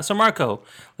 James. So, Marco,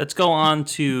 let's go on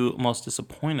to most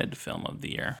disappointed film of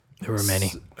the year. There were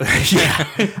many.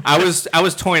 I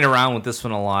was toying around with this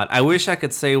one a lot. I wish I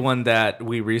could say one that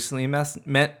we recently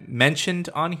mentioned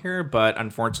on here, but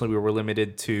unfortunately we were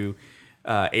limited to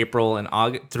April and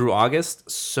through August.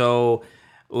 So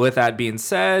with that being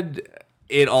said,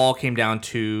 it all came down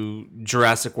to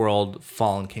Jurassic World: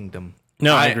 Fallen Kingdom.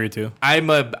 No, I agree too. I'm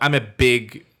a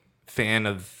big fan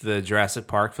of the Jurassic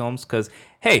Park films because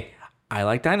hey, I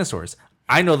like dinosaurs.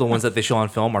 I know the ones that they show on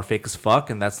film are fake as fuck,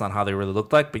 and that's not how they really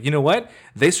look like. But you know what?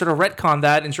 They sort of retcon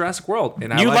that in Jurassic World,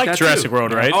 and I You like like that Jurassic too.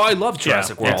 World, right? Oh, I love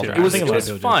Jurassic Yeah, World. me too. It was I think a lot of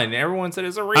it was people do. fun. Everyone said it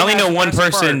was a. I only know one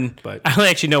person. but I only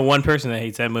actually know one person that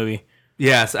hates that movie.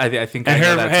 yes, I think And I know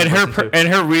her that and her person too. and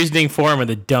her reasoning for him are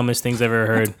the dumbest things I've ever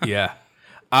heard. Yeah.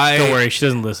 Don't worry, she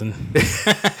doesn't listen.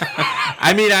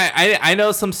 I mean, I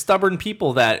know some stubborn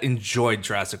people that enjoyed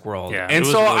Jurassic World, Yeah, it and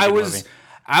was so a really I good was movie.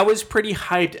 I was pretty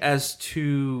hyped as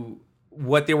to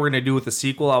what they were going to do with the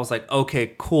sequel. I was like,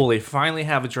 okay, cool. They finally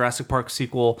have a Jurassic Park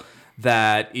sequel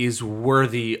that is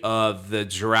worthy of the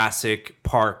Jurassic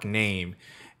Park name.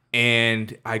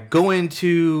 And I go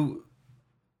into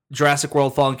Jurassic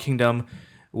World: Fallen Kingdom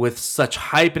with such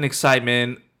hype and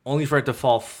excitement, only for it to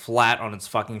fall flat on its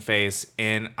fucking face.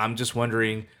 And I'm just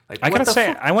wondering, like, I what gotta the say,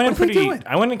 fuck- I went in what are they pretty. doing?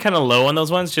 I went in kind of low on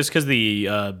those ones just because the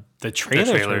trailers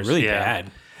were trailers, really yeah.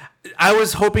 bad. I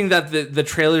was hoping that the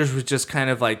trailers would just kind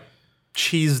of like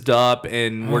cheesed up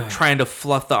and were trying to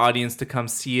fluff the audience to come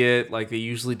see it like they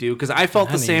usually do. Because I felt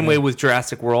the same way with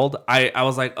Jurassic World. I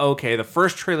was like, okay, the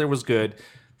first trailer was good.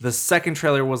 The second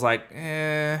trailer was like,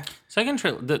 eh. Second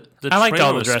trailer, the I liked trailer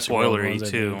all the was Jurassic World spoilery ones, I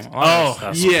too. think. A lot of Oh,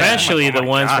 stuff. yeah. especially I'm like, the oh my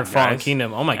ones for God, Fallen guys.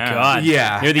 Kingdom. Oh my Yeah. god.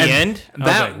 Yeah. Near the And end? I was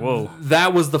That, like, whoa.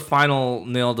 that was the final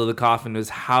nail to the coffin, was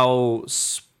how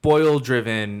spoil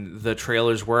driven the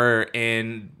trailers were.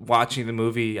 And watching the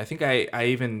movie, I think I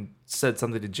even said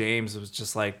something to James. It was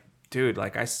just like, dude,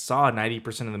 like I saw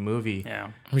 90% of the movie. Yeah.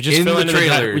 We just in fill the in the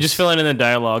trailers. we just fill in the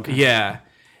dialogue. Yeah.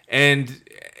 And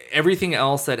everything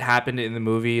else that happened in the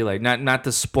movie, like not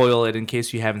to spoil it in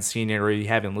case you haven't seen it or you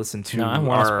haven't listened to No, I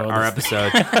wanna spoil our this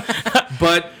episode.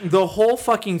 But the whole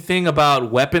fucking thing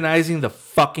about weaponizing the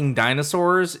fucking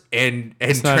dinosaurs and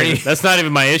turning That's not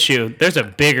even my issue. There's a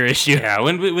bigger issue. Yeah,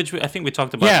 which I think we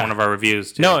talked about Yeah. in one of our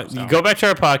reviews too. No, so. you go back to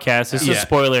our podcast. This is a Yeah.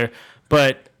 spoiler.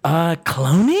 But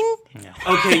cloning?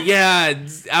 Okay, yeah,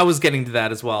 I was getting to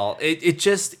that as well.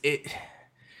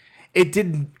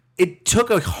 It took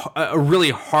a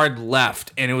really hard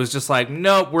left, and it was just like,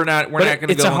 nope, we're not going to go in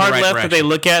It's a the hard right left direction. that they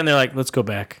look at and they're like, let's go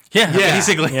back. yeah, Yeah.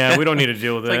 basically. Yeah, we don't need to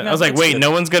deal with it. like, no, I was like, that's wait, good.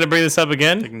 no one's going to bring this up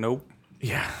again? Nope.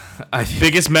 Yeah,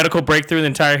 Biggest medical breakthrough in the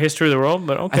entire history of the world,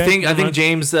 but okay. I think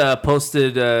James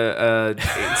posted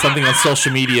something on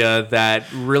social media that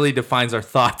really defines our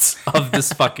thoughts of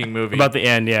this fucking movie. about the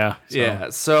end, yeah. So. Yeah.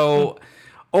 So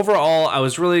overall, I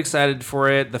was really excited for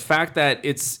it. The fact that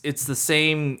it's the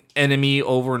same enemy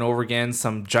over and over again,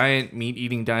 some giant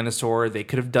meat-eating dinosaur. They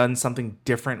could have done something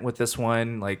different with this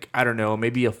one. Like, I don't know,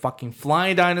 maybe a fucking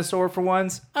flying dinosaur for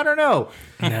once. I don't know.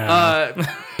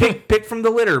 Pick from the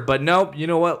litter, but nope. You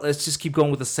know what? Let's just keep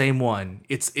going with the same one.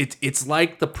 It's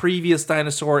like the previous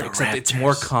dinosaur, except it's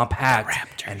more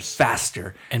compact and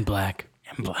faster. And black.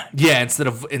 Yeah,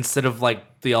 instead of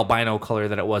like the albino color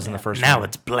that it was in the first Now one.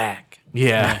 it's black.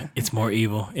 Yeah. It's more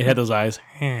evil. It had those eyes.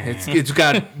 It's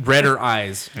got redder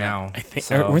eyes now. I think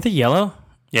so. were they yellow?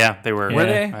 Yeah, they were. Were Yeah.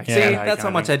 they? I See, can't- I that's how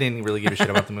can't much I didn't really give a shit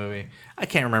about the movie. I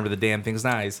can't remember the damn thing's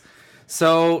eyes.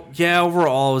 So yeah,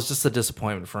 overall, it was just a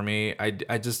disappointment for me.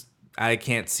 I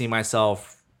can't see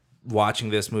myself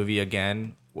watching this movie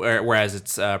again. Whereas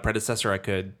its predecessor, I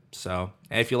could. So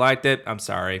if you liked it, I'm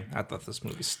sorry. I thought this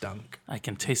movie stunk. I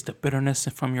can taste the bitterness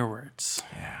from your words.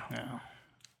 Yeah.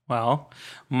 Well,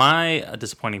 my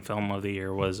disappointing film of the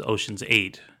year was Ocean's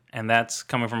 8. And that's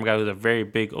coming from a guy who's a very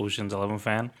big Ocean's 11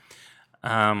 fan.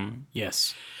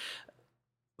 Yes.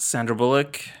 Sandra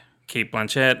Bullock, Kate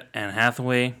Blanchett, Anne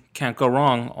Hathaway. Can't go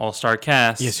wrong. All-star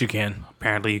cast. Yes, you can.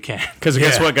 Apparently you can. Because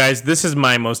guess what, guys? This is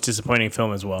my most disappointing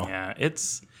film as well. Yeah,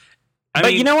 it's...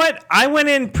 But you know what? I went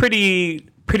in pretty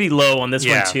low on this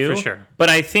Yeah, one too. for sure. But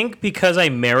I think because I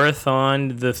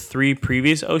marathoned the 3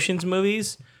 previous Oceans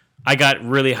movies, I got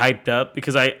really hyped up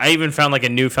because I even found like a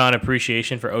newfound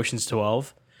appreciation for Oceans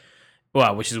 12.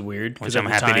 Wow, which is weird. Which I'm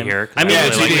happy to hear, 'cause I mean, I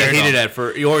it's really like weird. it. hated it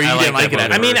or you didn't like like that it at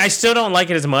movie. I mean, first. I still don't like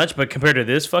it as much, but compared to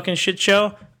this fucking shit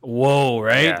show, whoa,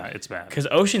 right? Yeah, it's bad. Because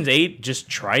Ocean's 8 just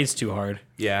tries too hard.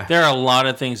 yeah. There are a lot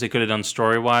of things they could have done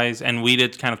story-wise, and we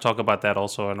did kind of talk about that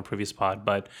also on a previous pod,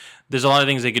 but there's a lot of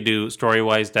things they could do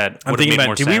story-wise that I'm would have thinking made about,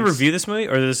 more did sense. we review this movie,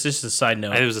 or is this just a side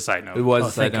note? It was a side note. It was Oh,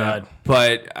 a thank side note. God.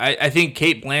 But I think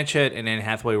Kate Blanchett and Anne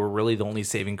Hathaway were really the only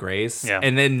saving grace. Yeah.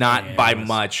 And then not by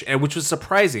much, and which was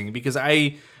surprising because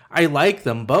I like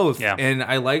them both. Yeah. And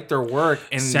I like their work.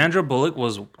 And Sandra Bullock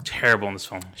was terrible in this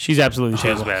film. She's absolutely She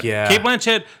was terrible. bad. Yeah. Kate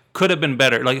Blanchett could have been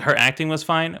better. Like, her acting was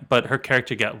fine, but her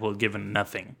character got given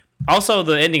nothing. Also,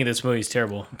 the ending of this movie is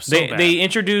terrible. bad. They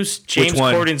introduced James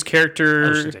one? Corden's character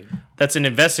Ocean's 8. that's an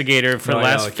investigator for the Oh, yeah,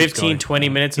 last it keeps 15, going. 20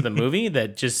 minutes of the movie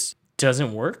that just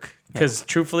doesn't work. Because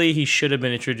truthfully, he should have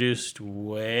been introduced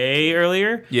way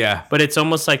earlier. yeah. But it's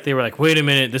almost like they were like, wait a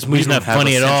minute, this movie's not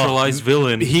funny at all. Centralized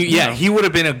villain. He would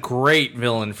have been a great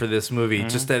villain for this movie.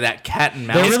 Just that cat and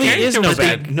mouse. There really character is no was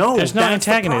bad. bad. No, there's no that's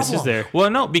the antagonist, is problem. there? Well,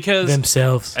 no, because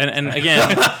Themselves. and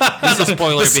again, this is a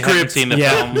spoiler if you haven't script. seen the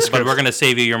Yeah, film, but we're gonna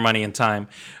save you your money and time,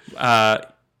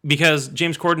 because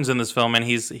James Corden's in this film and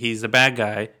he's a bad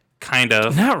guy, kind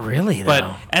of. Not really, though.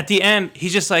 But at the end,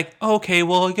 he's just like, oh, okay,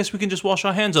 well, I guess we can just wash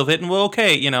our hands of it and we're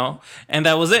okay, and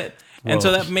that was it. And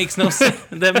so that makes no sense.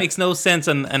 That makes no sense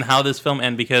on how this film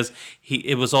ended because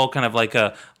it was all kind of like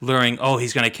a luring. Oh,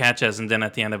 he's gonna catch us, and then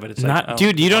at the end of it, it's Not, like, oh,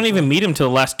 dude, you don't even meet him till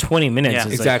the last 20 minutes. Yeah, It's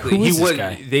like, Exactly. who is he this would.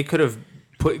 guy? They could have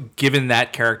given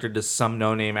that character to some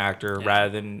no-name actor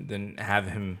rather than have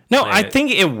him. No, play I it. think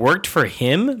it worked for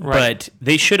him, but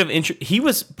they should have. He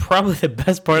was probably the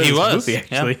best part of He this was, movie, yeah.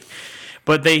 actually.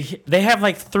 But they have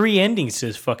like 3 endings to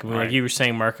this fucking movie, like you were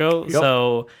saying, Marco.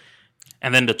 So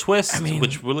And then the twist,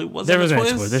 which really wasn't There was a no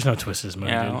twist. twist. There's no twist in this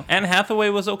movie, You dude. know? Anne Hathaway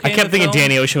was okay. I kept in the thinking film.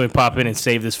 Danny Ocean would pop in and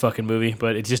save this fucking movie,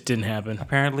 but it just didn't happen.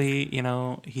 Apparently,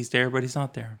 he's there, but he's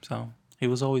not there. So he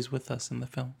was always with us in the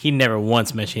film. He never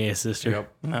once mentioned his sister.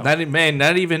 No. Not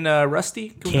even Rusty.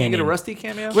 Can we get a Canon. Rusty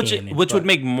cameo? Which Canon, would but-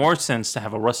 make more sense to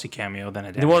have a Rusty cameo than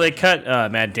a Danny. Well, they cut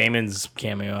Matt Damon's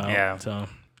cameo out. Yeah. So,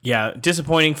 yeah,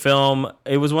 disappointing film.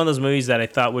 It was one of those movies that I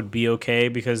thought would be okay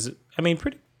because,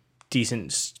 pretty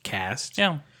decent cast.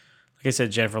 Yeah. Like I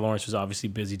said, Jennifer Lawrence was obviously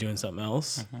busy doing something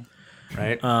else.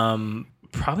 Right.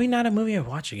 Probably not a movie I'd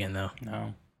watch again, though.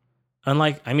 No.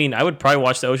 Unlike, I would probably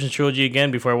watch the Ocean's Trilogy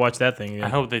again before I watch that thing again. I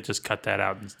hope they just cut that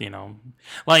out.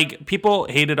 Like people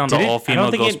hated on the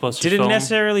all-female Ghostbusters did it film.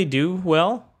 necessarily do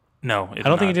well? No, I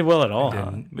don't think it did well at all.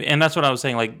 And that's what I was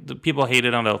saying. Like the people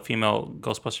hated on the female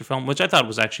Ghostbuster film, which I thought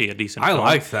was actually a decent. I film.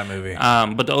 liked that movie.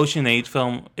 But the Ocean 8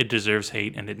 film, it deserves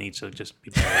hate and it needs to just be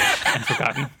buried and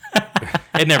forgotten.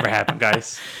 It never happened,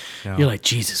 guys. You're like,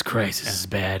 Jesus Christ, this is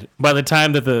bad. By the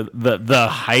time that the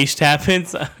heist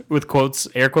happens, with quotes,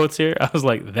 air quotes here, I was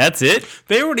like, that's it?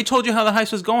 They already told you how the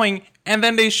heist was going, and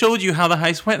then they showed you how the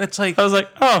heist went. It's like I was like,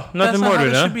 oh, that's nothing not more how to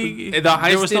it, it huh? should be. The heist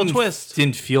There was no didn't, twist.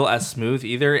 didn't feel as smooth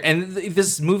either, and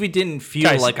this movie didn't feel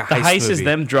Guys, like a the heist heist movie. is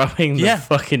them dropping the Yeah.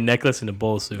 fucking necklace in a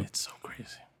bowl suit. It's so crazy.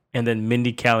 And then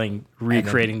Mindy Kaling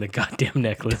recreating the goddamn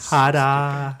necklace.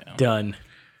 Ta-da! Done.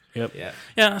 Yep. Yeah.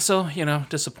 Yeah, so,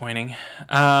 disappointing.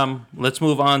 Let's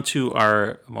move on to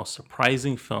our most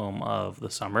surprising film of the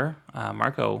summer.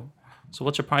 Marco, so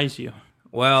what surprised you?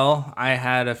 Well, I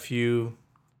had a few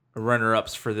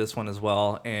runner-ups for this one as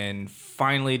well, and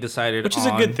finally decided Which is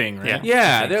a good thing, right? Some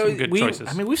Yeah, good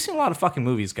choices. we've seen a lot of fucking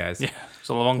movies, guys. Yeah, it's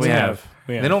a long We time. have.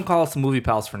 They don't call us the movie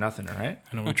pals for nothing, all right?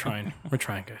 I know we're trying. We're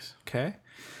trying, guys. Okay.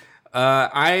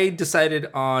 I decided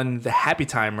on The Happy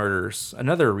Time Murders,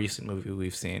 another recent movie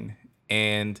we've seen.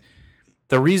 And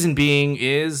the reason being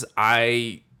is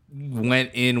I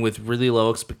went in with really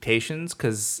low expectations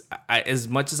because as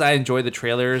much as I enjoy the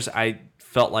trailers, I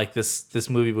felt like this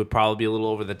movie would probably be a little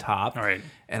over the top. All right.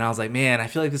 And I was like, man, I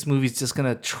feel like this movie's just going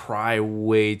to try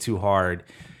way too hard.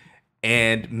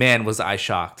 And man, was I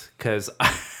shocked because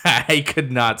I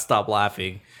could not stop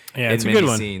laughing. Yeah, it's a many good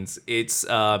one. scenes. It's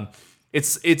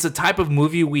a type of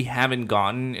movie we haven't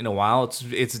gotten in a while.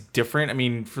 It's different. I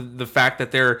mean, for the fact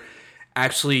that they're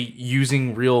actually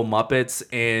using real Muppets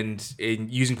and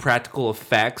using practical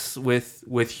effects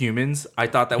with humans, I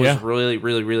thought that was Yeah. really,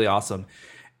 really, really awesome.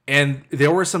 And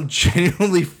there were some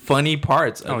genuinely funny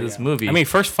parts of this movie.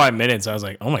 First 5 minutes, I was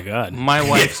like, oh my God. My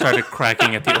wife started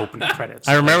cracking at the opening credits.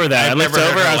 I remember that. I've I looked never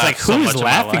heard over, her I was laugh like, so who's much in my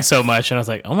laughing life. so much? And I was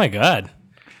like, oh my God.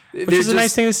 Which is a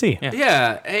nice thing to see.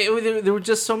 Yeah, there were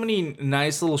just so many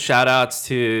nice little shout outs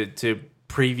to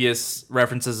previous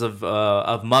references of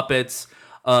Muppets,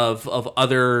 of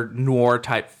other noir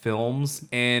type films,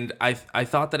 and I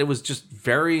thought that it was just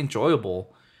very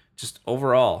enjoyable. Just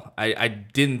overall, I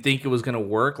didn't think it was gonna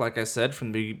work. Like I said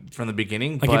from the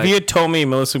beginning, Like but if you had told me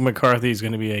Melissa McCarthy is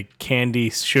going to be a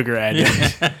candy sugar addict,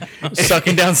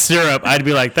 sucking syrup, I'd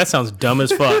be like, that sounds dumb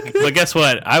as fuck. But guess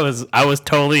what? I was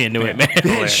totally into it, man.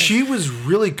 man, she was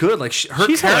really good. Like her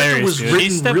She's character hilarious, was dude. She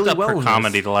written stepped really up well. her in this.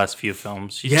 comedy the last few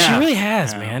films. She Yeah. really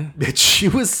has, man. She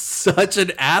was such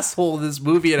an asshole in this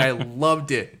movie, and I loved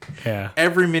it. Yeah.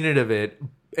 Every minute of it.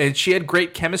 And she had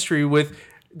great chemistry with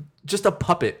just a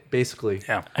puppet, basically.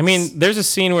 Yeah. I mean, there's a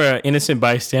scene where an innocent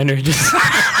bystander just.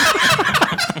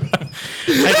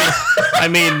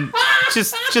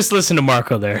 Just listen to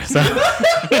Marco there. So,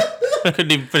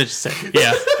 Couldn't even finish the sentence.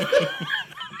 yeah.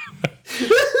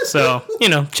 So,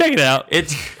 check it out.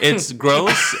 It's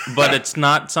gross, but it's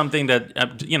not something that don't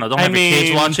have your kids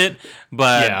mean, watch it.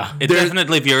 But yeah. it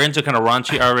definitely, if you're into kind of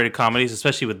raunchy R-rated comedies,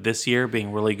 especially with this year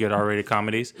being really good R-rated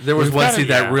comedies, There was one got scene it,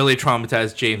 that yeah. really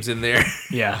traumatized James in there.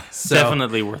 Yeah. So,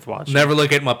 definitely worth watching. never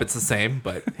look at Muppets the same,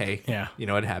 but hey, Yeah.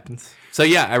 it happens. So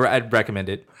yeah, I'd recommend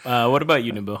it. What about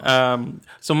you, Nabil?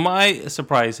 So my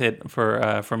surprise hit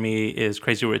for me is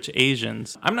Crazy Rich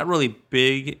Asians. I'm not really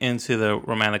big into the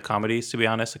romantic comedies, to be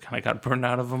honest. I kind of got burned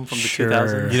out of them from the Sure.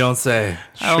 2000s. You don't say.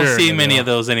 I don't Sure, see many Nabil. of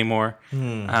those anymore.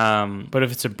 But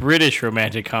if it's a British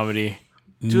romantic comedy,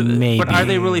 maybe. But are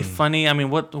they really funny? I mean,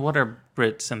 what are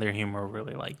Brits and their humor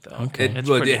really like, though? Okay. It's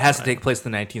It pretty has to funny. take place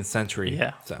in the 19th century.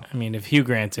 Yeah. So I mean, if Hugh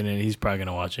Grant's in it, he's probably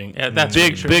gonna watch it. Yeah, that's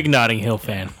big, true. big Notting Hill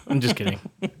fan. I'm just kidding.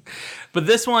 But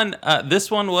this one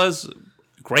was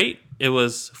great. It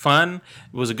was fun.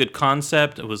 It was a good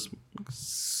concept. It was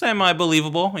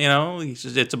semi-believable.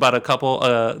 It's about a couple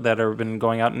that have been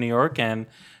going out in New York and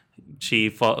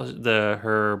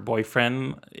her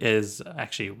boyfriend is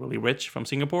actually really rich from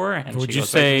Singapore, and Would she you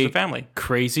goes back to say the family.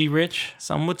 crazy rich?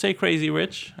 Some would say crazy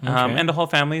rich, and the whole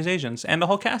family is Asians, and the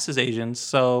whole cast is Asians.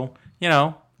 So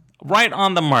right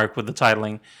on the mark with the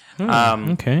titling.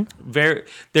 Okay. There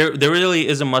really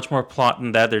isn't much more plot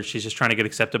than that. She's just trying to get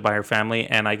accepted by her family,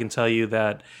 and I can tell you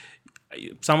that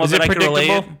some of it I can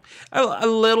relate a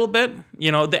little bit.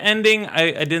 The ending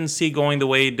I didn't see going the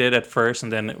way it did at first,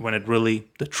 and then when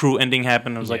the true ending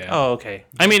happened, I was like, oh, okay.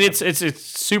 I mean, it's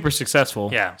super successful.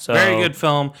 Yeah, So very good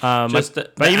film. But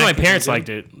even my parents liked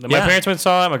it. My parents went and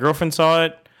saw it. My girlfriend saw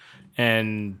it,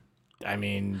 and I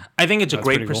mean, I think it's a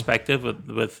great pretty cool. perspective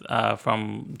with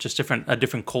from just a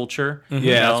different culture. Mm-hmm.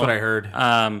 Yeah, that's what I heard.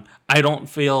 I don't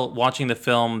feel watching the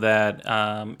film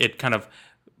that it kind of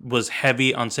was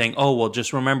heavy on saying, oh, well,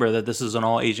 just remember that this is an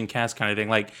all Asian cast kind of thing.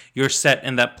 Like, you're set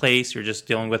in that place. You're just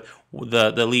dealing with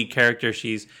the lead character.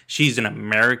 She's an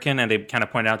American, and they kind of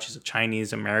point out she's a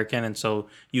Chinese American, and so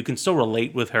you can still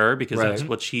relate with her because that's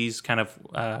what she's kind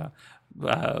of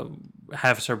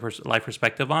has her life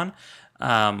perspective on.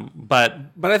 But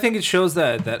I think it shows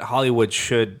that Hollywood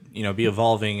should be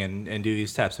evolving and do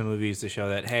these types of movies to show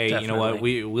that, hey, Definitely. you know what,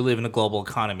 we live in a global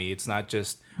economy. It's not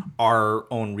just our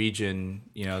own region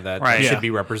that should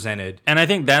be represented. And I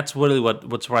think that's really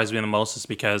what surprised me the most is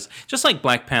because just like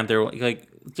Black Panther, like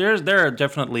there are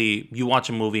definitely, you watch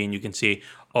a movie and you can see,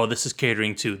 oh, this is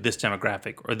catering to this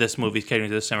demographic, or this movie is catering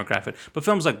to this demographic. But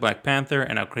films like Black Panther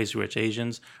and now Crazy Rich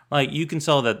Asians, like, you can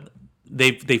tell that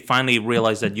they finally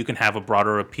realized that you can have a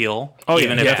broader appeal,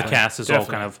 even if the cast is all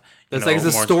kind of it's like it's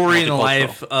a story in the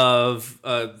life of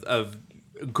a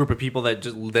group of people that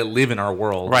live in our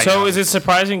world. Right. So is it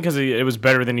surprising because it was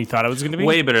better than you thought it was going to be?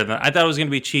 Way better than I thought it was going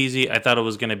to be. Cheesy. I thought it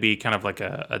was going to be kind of like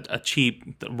a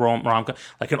cheap rom-com,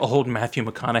 like an old Matthew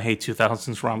McConaughey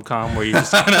 2000s rom-com where you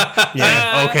just kind of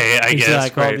okay, I guess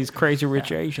like all right. these crazy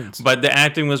rich Asians. But the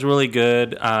acting was really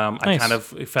good. I Nice. kind of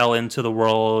fell into the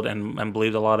world and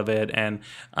believed a lot of it. And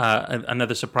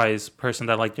another surprise person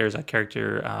that I liked there is that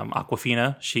character,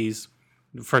 Awkwafina. She's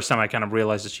the first time I kind of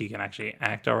realized that she can actually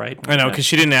act all right. I know, because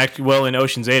she didn't act well in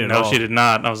Ocean's 8 at all. No, she did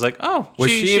not. And I was like, oh.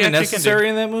 Was she even actually necessary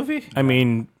in that movie? I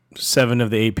mean, 7 of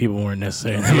the 8 people weren't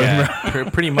necessary. Yeah,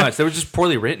 pretty much. They were just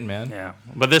poorly written, man. Yeah.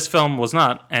 But this film was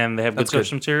not. And they have good That's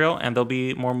source good. material. And there'll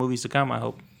be more movies to come, I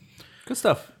hope. Good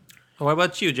stuff. What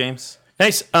about you, James?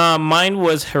 Nice. Mine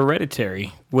was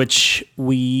Hereditary, which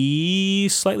we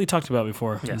slightly talked about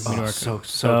before. Yes. in New Oh, York.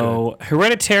 so good.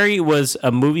 Hereditary was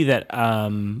a movie that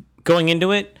going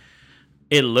into it,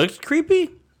 it looked creepy,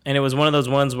 and it was one of those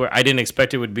ones where I didn't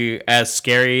expect it would be as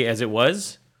scary as it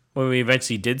was when we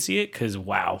eventually did see it, because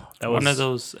wow, that was One of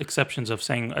those exceptions of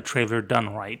saying a trailer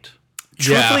done right.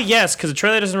 truthfully yes, because the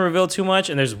trailer doesn't reveal too much,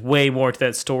 and there's way more to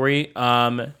that story.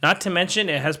 Not to mention,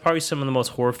 it has probably some of the most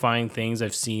horrifying things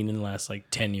I've seen in the last like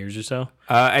 10 years or so.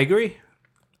 I agree.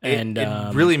 And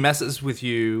it really messes with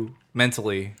you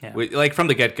mentally, like from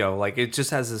the get-go. Like, it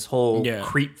just has this whole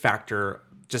creep factor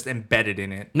just embedded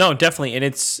in it. No, definitely, and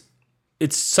it's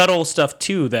subtle stuff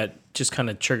too that just kind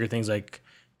of trigger things, like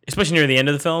especially near the end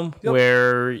of the film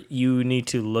where you need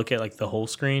to look at like the whole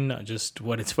screen, not just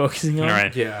what it's focusing on.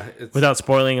 Right. Yeah. Without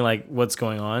spoiling like what's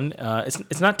going on.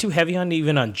 It's not too heavy on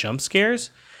even on jump scares.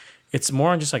 It's more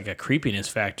on just like a creepiness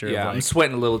factor. Yeah, of like, I'm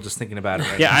sweating a little just thinking about it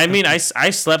right yeah, now. I mean, I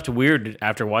slept weird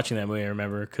after watching that movie. I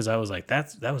remember because I was like,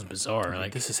 that was bizarre.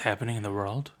 Like, This is happening in the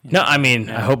world? no, I mean,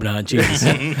 I hope not. Jesus,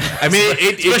 I mean,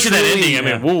 especially that ending. I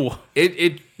mean, whoa.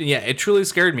 It truly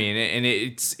scared me, and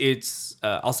it's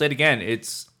I'll say it again,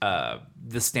 it's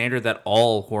the standard that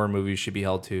all horror movies should be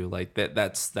held to. Like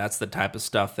that's the type of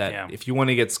stuff that if you want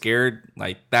to get scared,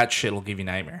 like that shit will give you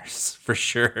nightmares for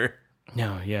sure.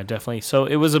 No, yeah, definitely. So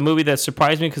it was a movie that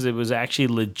surprised me because it was actually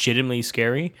legitimately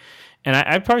scary, and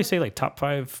I'd probably say like top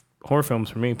 5 horror films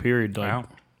for me. Period. Like, Wow.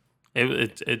 I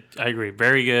agree.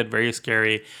 Very good, very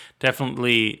scary.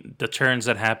 Definitely the turns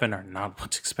that happen are not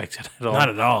what's expected at all. not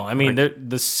at all. I mean,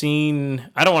 the scene.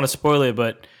 I don't want to spoil it,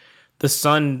 but the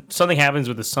son. Something happens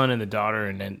with the son and the daughter,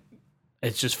 and then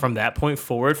it's just from that point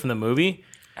forward from the movie.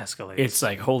 Escalates. It's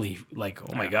like holy, like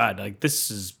oh my god, like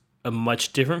this is a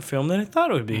much different film than I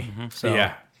thought it would be. So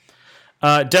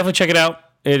definitely check it out.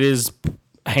 It is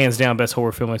hands down best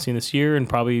horror film I've seen this year, and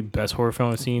probably best horror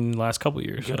film I've seen in the last couple of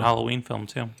years. Good So. Halloween film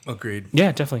too. Agreed.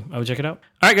 Yeah, definitely. I would check it out.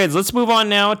 All right, guys, let's move on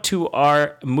now to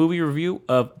our movie review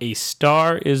of A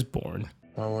Star is Born.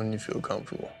 Why wouldn't you feel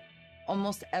comfortable?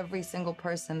 Almost every single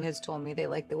person has told me they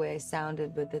liked the way I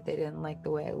sounded, but that they didn't like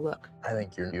the way I look. I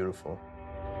think you're beautiful.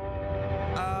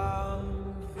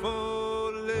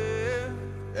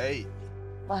 Hey,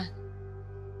 What?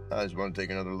 I just want to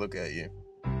take another look at you.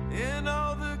 In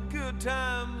all the good good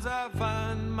times, I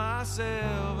find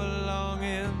myself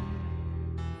longing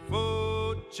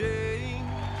for change.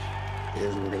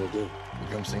 Here's what we're gonna do. You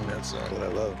come sing that song that I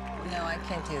love. No, I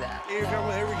can't do that. Here we go.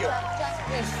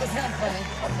 It's not funny.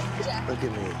 Jack. Look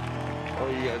at me. All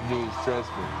you gotta do is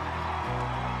trust me.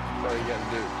 That's all you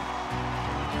gotta do.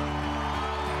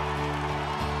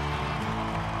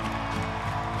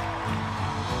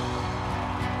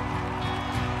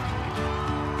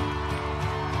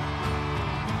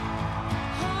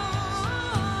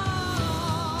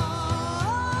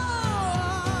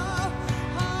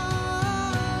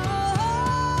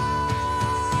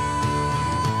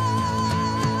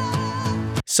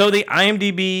 So the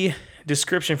IMDb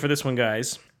description for this one,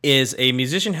 guys, is a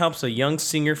musician helps a young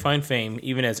singer find fame,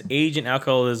 even as age and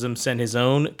alcoholism send his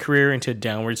own career into a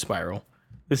downward spiral.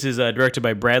 This is directed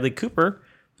by Bradley Cooper,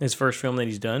 his first film that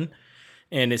he's done.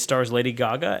 And it stars Lady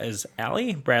Gaga as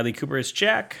Allie, Bradley Cooper as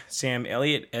Jack, Sam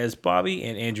Elliott as Bobby,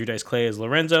 and Andrew Dice Clay as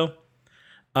Lorenzo.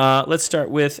 Let's start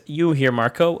with you here,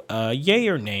 Marco. Yay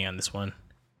or nay on this one?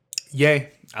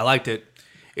 Yay! I liked it.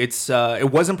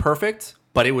 It wasn't perfect,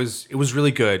 but it was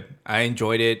really good. I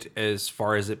enjoyed it as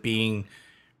far as it being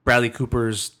Bradley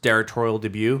Cooper's directorial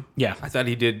debut. Yeah. I thought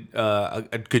he did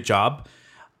a good job.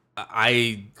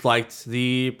 I liked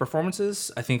the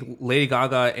performances. I think Lady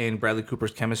Gaga and Bradley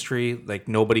Cooper's chemistry, like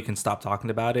nobody can stop talking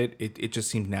about it. It just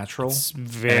seemed natural. It's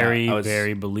very, Yeah, I was-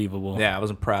 very believable. Yeah, I was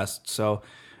impressed. So,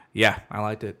 yeah, I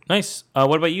liked it. Nice.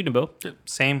 What about you, Nabil?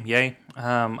 Same, yay.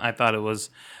 I thought it was.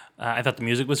 I thought the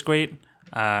music was great.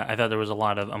 I thought there was a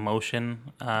lot of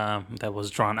emotion that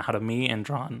was drawn out of me and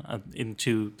drawn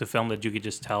into the film that you could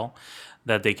just tell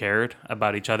that they cared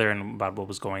about each other and about what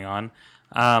was going on.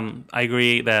 I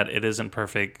agree that it isn't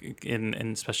perfect, in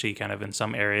especially kind of in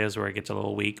some areas where it gets a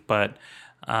little weak, but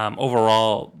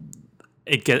overall,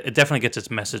 it definitely gets its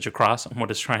message across on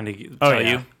what it's trying to tell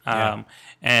you.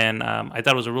 And I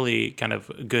thought it was a really kind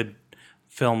of good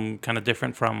film, kind of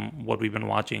different from what we've been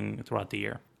watching throughout the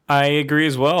year. I agree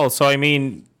as well. So, I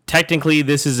mean, technically,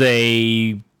 this is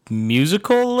a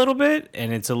musical a little bit,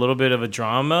 and it's a little bit of a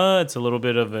drama. It's a little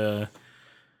bit of a...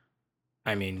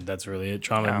 I mean, that's really it.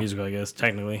 Drama and musical, I guess,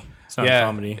 technically. It's not a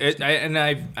comedy.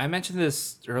 I mentioned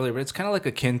this earlier, but it's kind of like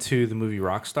akin to the movie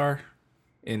Rockstar,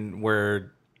 in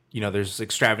where there's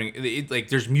extravagant, like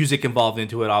there's music involved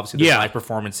into it. Obviously, there's live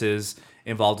performances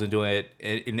involved into it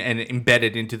and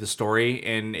embedded into the story,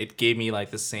 and it gave me like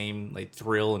the same like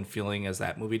thrill and feeling as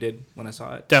that movie did when I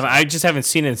saw it. Definitely. I just haven't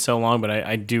seen it in so long, but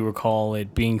I do recall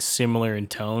it being similar in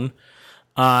tone.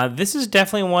 This is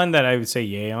definitely one that I would say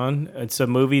yay on. It's a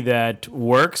movie that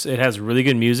works. It has really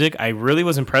good music. I really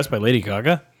was impressed by Lady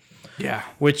Gaga. Yeah,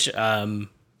 Which,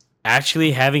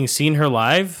 actually, having seen her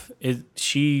live,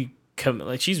 she's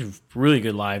really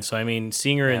good live. So I mean,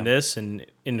 seeing her in this and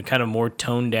in a kind of more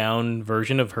toned down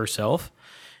version of herself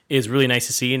is really nice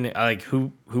to see. And like,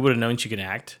 who would have known she could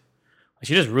act?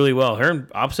 She does really well. Her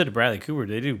opposite of Bradley Cooper,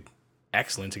 they do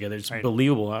excellent together. It's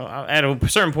believable. At a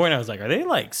certain point, I was like, are they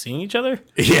like seeing each other?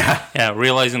 Yeah,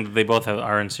 realizing that they both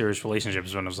are in serious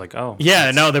relationships when I was like, oh.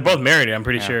 Yeah, no, they're both married, I'm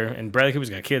pretty sure. And Bradley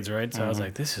Cooper's got kids, right? So I was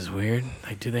like, this is weird.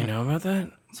 Like, do they know about that?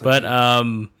 But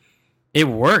it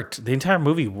worked. The entire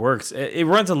movie works. It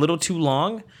runs a little too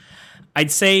long. I'd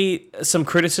say some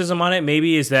criticism on it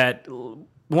maybe is that,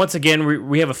 once again,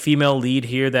 we have a female lead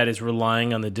here that is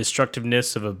relying on the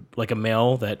destructiveness of a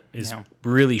male that is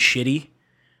really shitty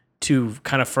to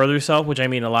kind of further herself, which I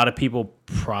mean,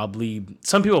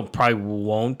 some people probably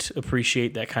won't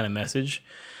appreciate that kind of message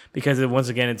because once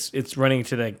again, it's running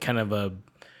to that kind of a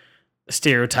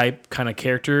stereotype kind of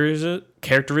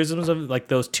characterisms of like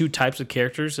those two types of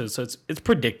characters. So it's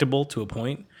predictable to a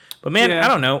point. But man, I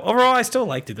don't know. Overall, I still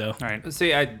liked it though. All right.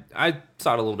 See, I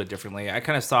saw it a little bit differently. I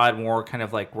kind of saw it more kind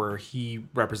of like where he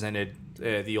represented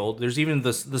the old. There's even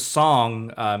the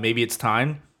song, Maybe It's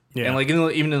Time. Yeah. And like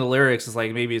even in the lyrics, it's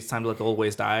like maybe it's time to let the old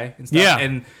ways die and stuff. Yeah.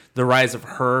 And the rise of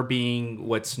her being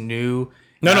what's new.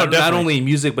 Definitely. Not only in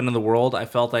music but in the world. I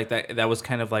felt like that was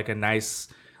kind of like a nice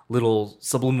little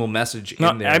subliminal message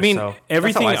in there. I mean, so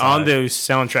everything that's how I saw on it. the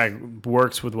soundtrack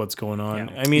works with what's going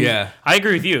on. I mean, I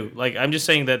agree with you. Like, I'm just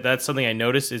saying that's something I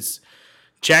noticed. It's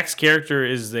Jack's character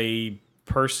is a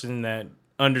person that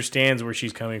understands where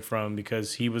she's coming from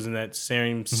because he was in that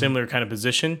same similar kind of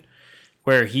position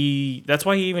where that's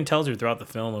why he even tells her throughout the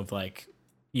film of like,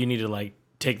 you need to like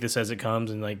take this as it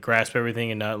comes and like grasp everything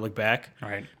and not look back.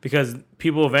 Right. Because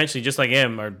people eventually, just like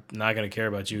him, are not going to care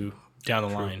about you down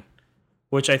the line.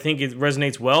 Which I think it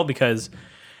resonates well because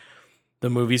the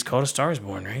movie's called A Star Is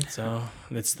Born, right? So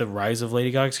it's the rise of Lady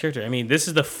Gaga's character. I mean, this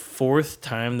is the third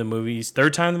time the movie's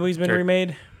been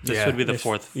remade. This would be the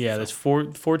fourth. Yeah, there's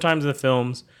four times in the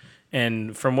films.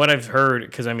 And from what I've heard,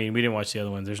 because I mean, we didn't watch the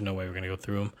other ones. There's no way we're gonna go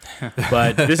through them.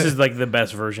 But this is like the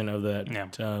best version of that. Yeah.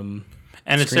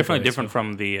 And it's definitely different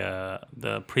from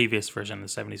the previous version in the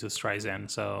 70s with Streisand.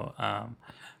 So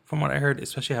from what I heard,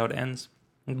 especially how it ends.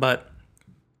 But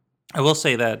I will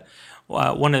say that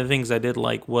one of the things I did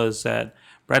like was that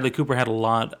Bradley Cooper had a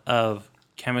lot of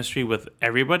chemistry with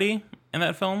everybody in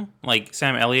that film. Like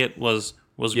Sam Elliott was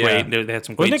great. They had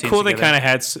some great Wasn't it scenes cool? together. They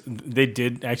kind of they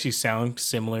did actually sound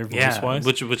similar voice wise.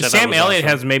 which I thought Sam was Elliott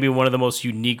awesome. has maybe one of the most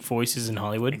unique voices in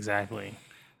Hollywood. Exactly.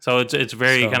 So it's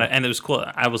very kind of, and it was cool.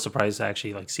 I was surprised to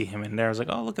actually like see him in there. I was like,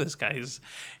 oh, look at this guy. He's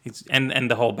and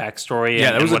the whole backstory. Yeah,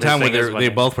 and, there was a what his time where thing is, they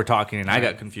both were talking, and I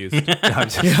got confused. I'm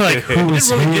just- Like, He did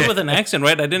really good with an accent,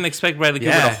 right? I didn't expect Bradley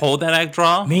Cooper Yeah. to hold that act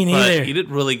draw. Me but neither. He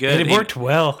did really good. And it worked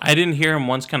well. I didn't hear him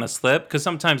once kind of slip because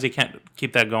sometimes they can't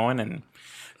keep that going. And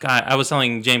God, I was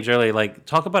telling James earlier, like,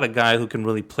 talk about a guy who can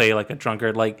really play like a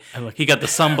drunkard. Like, he got the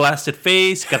sun-blasted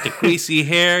face, got the greasy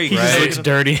hair. He just looks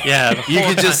dirty. Yeah, the you whole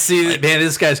could just time. see that, man,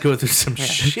 this guy's going through some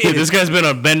shit. Dude, this guy's been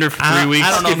on a bender for 3 weeks.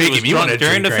 I don't know if he was making me wanna drunk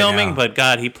during the drink right filming, now. but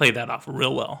God, he played that off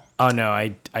real well. Oh no,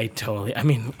 I totally. I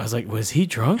mean, I was like, was he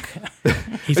drunk?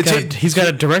 He's got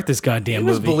to direct this goddamn It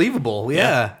was movie. believable,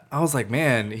 yeah. I was like,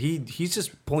 man, he's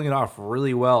just pulling it off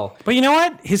really well. But you know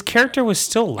what? His character was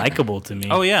still likable to me.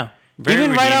 Oh yeah, very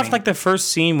Even right off redeeming. like the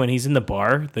first scene when he's in the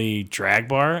bar, the drag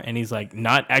bar, and he's like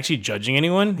not actually judging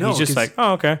anyone. No, he's just 'cause- like,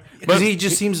 oh okay. Because But he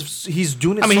just seems he's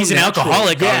doing it. I mean, so he's an natural.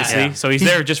 alcoholic, Yeah. obviously, Yeah. so he's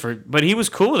there just for. But he was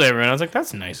cool with everyone. I was like,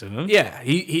 that's nice of him. Yeah,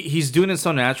 he's doing it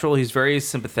so natural. He's very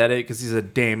sympathetic because he's a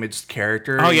damaged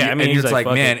character. Oh, yeah, I mean, and he's it's like,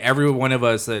 like, fuck man, it. every one of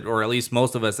us, or at least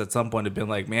most of us, at some point have been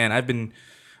like, man, I've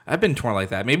been torn like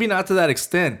that. Maybe not to that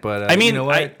extent, but I mean, you know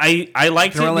what? I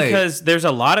liked Can it relate. because there's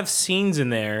a lot of scenes in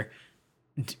there,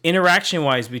 interaction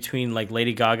wise, between like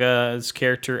Lady Gaga's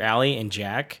character Allie and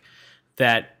Jack,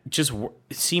 that just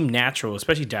seem natural,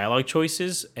 especially dialogue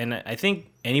choices. And I think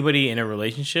anybody in a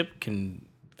relationship can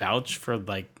vouch for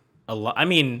like a lot. I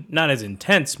mean, not as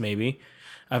intense, maybe.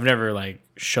 I've never like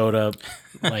showed up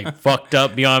like fucked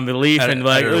up beyond belief At and a-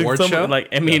 like at an award show? like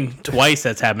I mean twice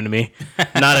that's happened to me.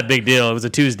 Not a big deal. It was a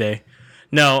Tuesday.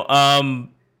 No,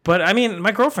 but I mean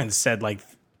my girlfriend said like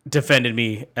defended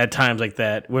me at times like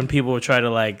that when people would try to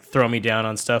like throw me down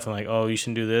on stuff and like, oh, you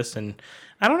shouldn't do this, and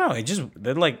I don't know, it just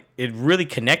that like it really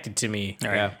connected to me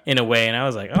Yeah. in a way, and I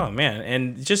was like, oh man,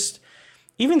 and just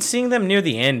even seeing them near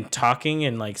the end talking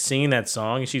and like singing that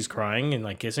song and she's crying and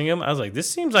like kissing him, I was like, this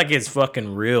seems like it's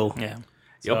fucking real. Yeah.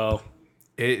 So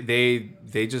They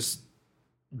just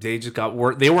got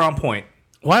work. They were on point.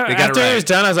 why, They got it after it right. was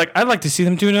done, I was like, I'd like to see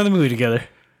them do another movie together.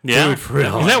 Yeah. Dude, for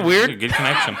real. Isn't that weird? Good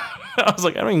connection. I was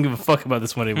like, I don't even give a fuck about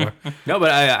this one anymore. No,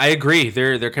 but I agree.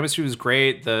 Their chemistry was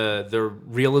great. The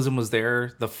realism was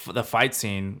there. The fight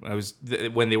scene,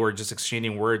 when they were just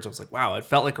exchanging words, I was like, wow, it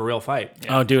felt like a real fight.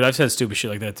 Oh, dude, I've said stupid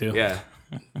shit like that too. Yeah,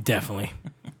 Definitely.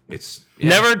 it's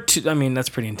Never. I mean, that's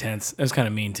pretty intense. That's kind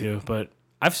of mean too. But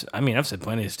I've said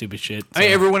plenty of stupid shit. I mean,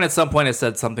 so- everyone at some point has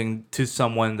said something to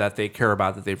someone that they care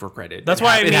about that they've regretted. That's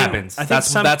why I it mean, happens. I think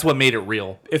That's what made it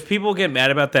real. if people get mad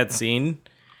about that scene,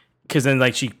 because then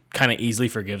like she kind of easily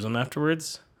forgives them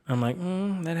afterwards. I'm like,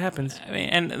 that happens. I mean,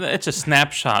 and it's a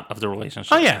snapshot of the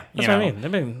relationship. Oh yeah, that's you what know?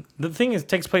 I mean. The thing is,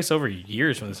 takes place over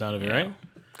years from the sound of it, right?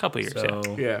 A couple years.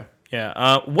 So Yeah.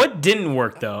 yeah. What didn't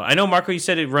work though? I know Marco, you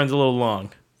said it runs a little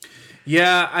long.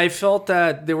 Yeah, I felt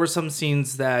that there were some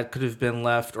scenes that could have been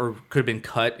left or could have been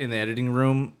cut in the editing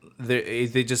room.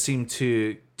 They just seemed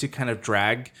to kind of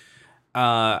drag.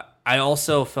 I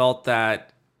also felt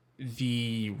that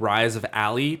the rise of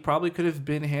Allie probably could have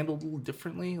been handled a little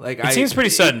differently. Like it seems pretty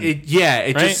sudden, It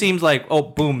right? just seems like, oh,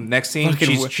 boom, next scene,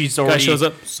 she's Guy already shows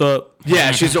up. So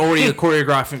Yeah, she's already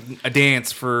choreographing a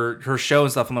dance for her show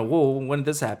and stuff. I'm like, whoa, when did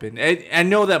this happen? I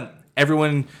know that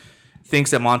everyone thinks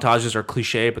that montages are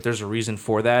cliche, but there's a reason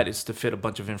for that. It's to fit a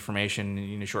bunch of information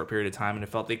in a short period of time. And I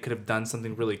felt they could have done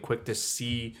something really quick to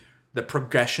see the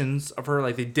progressions of her.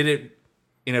 Like they did it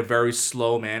in a very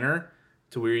slow manner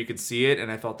to where you could see it.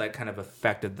 And I felt that kind of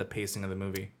affected the pacing of the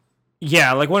movie.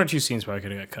 yeah, like one or two scenes probably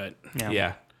could have got cut.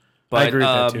 Yeah. I agree with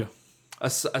that too.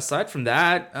 Aside from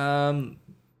that,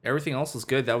 everything else was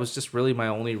good. That was just really my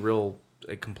only real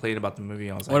complaint about the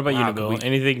movie. I was like, What about you, wow, could Nabil? we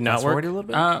Anything not fast forward work? a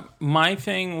little bit? My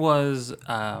thing was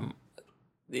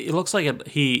it looks like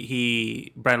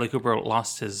Bradley Cooper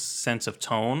lost his sense of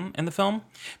tone in the film,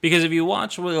 because if you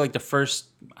watch really like the first,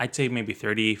 I'd say maybe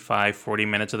 35, 40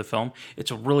 minutes of the film,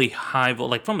 it's a really high,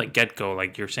 like from the get-go,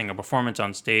 like you're seeing a performance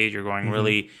on stage, you're going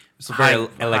really very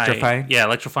electrifying. Yeah,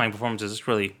 electrifying performances. It's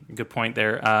really a good point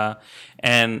there.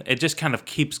 And it just kind of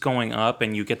keeps going up,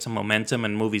 and you get some momentum,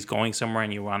 and movie's going somewhere,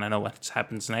 and you want to know what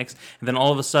happens next. And then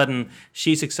all of a sudden,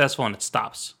 she's successful, and it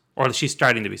stops. Or she's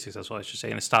starting to be successful, I should say,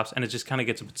 and it stops, and it just kind of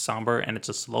gets a bit somber, and it's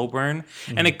a slow burn.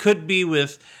 And it could be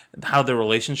with how the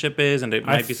relationship is, and there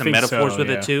might be some metaphors with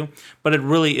it too. But it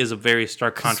really is a very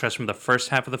stark contrast from the first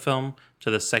half of the film to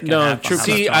the second half. True.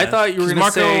 See, I thought you were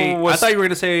going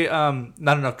to say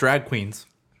not enough drag queens.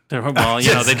 Well,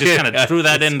 they just kind of threw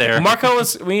that in there. Marco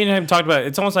we and him talked about it.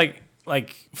 It's almost like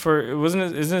isn't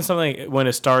it something like when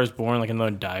a star is born, like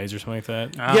another dies or something like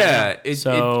that? Yeah,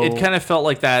 it kind of felt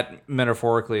like that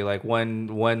metaphorically, like when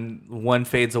one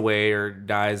fades away or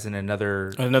dies and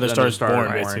another star is born,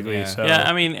 basically. Yeah. So Yeah,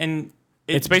 I mean, and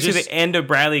it's basically the end of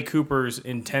Bradley Cooper's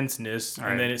intenseness,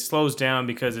 and then it slows down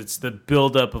because it's the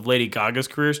buildup of Lady Gaga's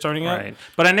career starting up. Right,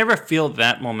 but I never feel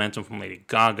that momentum from Lady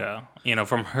Gaga.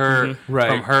 From her,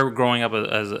 from her growing up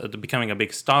as becoming a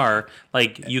big star.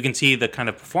 Like you can see the kind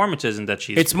of performances and that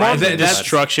she's. It's more the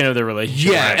destruction of the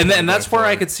relationship. Yeah, and that's where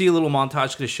I could see a little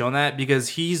montage could have shown that, because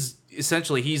he's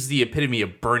the epitome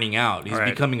of burning out. He's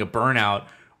becoming a burnout.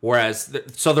 Whereas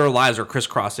so their lives are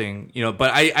crisscrossing,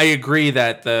 But I agree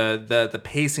that the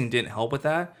pacing didn't help with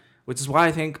that, which is why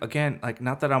I think, again, like,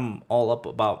 not that I'm all up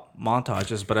about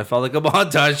montages, but I felt like a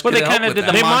montage. Well, they kind of did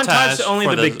the montage only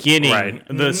the beginning, right?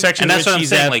 The section, and that's what I'm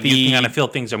saying. Like you can kind of feel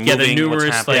things are moving. The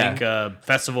numerous like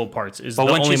festival parts is. But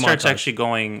the when only she starts montage. Actually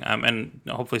going, and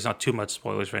hopefully it's not too much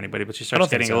spoilers for anybody, but she starts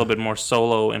getting a little bit more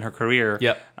solo in her career.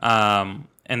 Yep.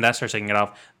 And that starts taking it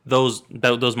off. Those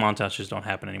montages don't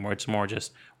happen anymore. It's more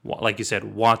just, like you said,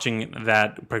 watching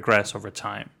that progress over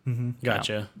time. Mm-hmm.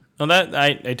 Gotcha. No, that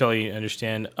I totally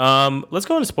understand. Let's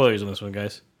go into spoilers on this one,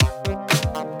 guys.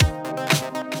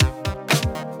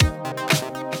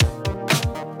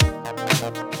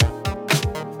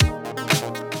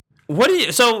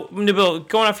 So, Nabil,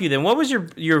 going off you then, what was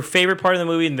your favorite part of the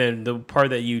movie, and then the part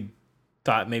that you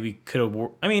thought maybe could have?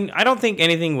 I mean, I don't think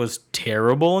anything was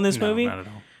terrible in this movie. Not at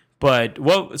all. But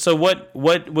what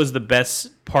was the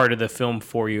best part of the film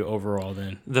for you overall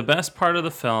then? The best part of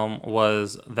the film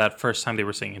was that first time they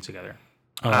were singing together.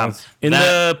 In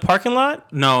the parking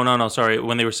lot? No, sorry.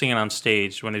 When they were singing on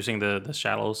stage, when they were singing the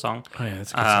Shallow song. Oh yeah,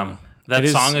 that's a good song. That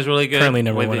song is really good. Currently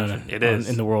number one it is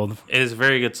in the world. It is a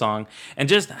very good song. And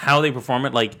just how they perform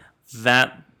it, like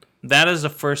that is the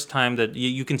first time that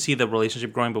you can see the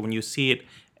relationship growing, but when you see it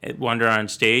when they're on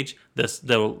stage,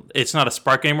 it's not a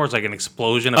spark anymore. It's like an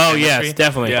explosion of chemistry. Yes,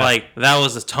 definitely. Yeah. Like that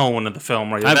was the tone of the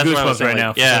film. Right, I have that's goosebumps right now.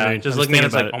 Like, yeah, just looking at it,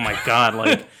 it's like, oh my god,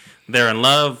 like they're in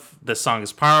love. The song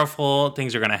is powerful.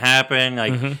 Things are gonna happen.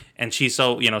 Like, and she's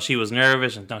so she was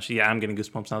nervous, and I'm getting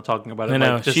goosebumps now talking about it. I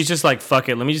know. Like, She's just like, fuck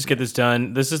it. Let me just get this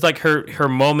done. This is like her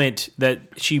moment that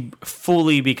she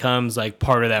fully becomes like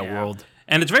part of that world.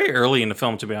 And it's very early in the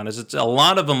film, to be honest. It's a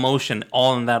lot of emotion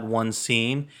all in that one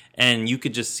scene, and you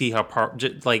could just see how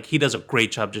he does a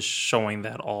great job just showing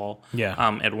that all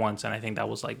at once. And I think that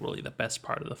was like really the best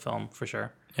part of the film for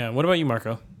sure. Yeah. What about you,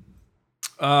 Marco?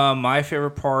 My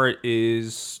favorite part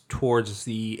is towards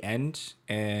the end,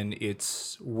 and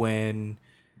it's when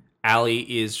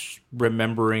Allie is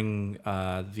remembering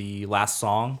the last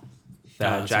song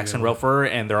that Jackson wrote for her,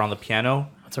 and they're on the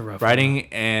piano. That's a rough writing,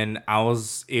 and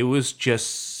it was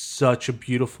just such a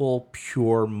beautiful,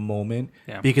 pure moment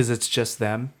because it's just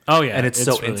them. Oh yeah, and it's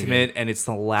so really intimate, good. and it's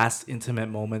the last intimate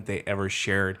moment they ever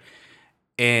shared,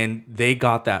 and they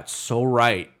got that so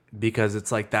right, because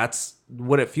it's like that's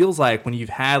what it feels like when you've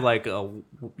had like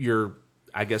your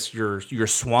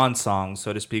swan song,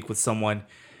 so to speak, with someone.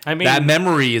 I mean, that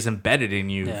memory is embedded in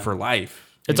you for life.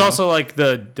 It's also like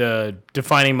the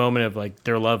defining moment of like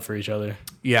their love for each other.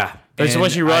 Yeah. But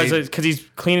once you realize it, because he's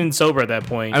clean and sober at that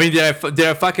point. I mean, did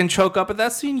I fucking choke up at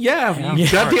that scene? Yeah.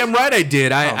 Goddamn right I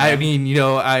did. I mean,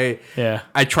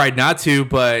 I tried not to,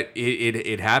 but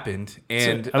it happened.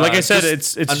 And like I said,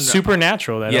 it's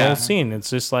supernatural, that whole scene. It's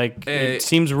just like, it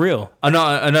seems real. An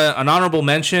honorable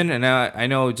mention, and I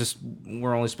know just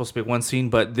we're only supposed to pick one scene,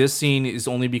 but this scene is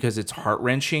only because it's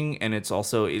heart-wrenching, and it's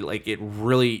also, it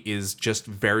really is just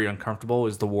very uncomfortable,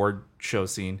 is the Ward show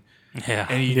scene. Yeah.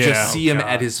 And you just see him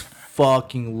at his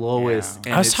fucking lowest. Yeah.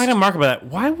 And I was talking to Mark about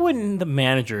that. Why wouldn't the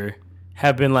manager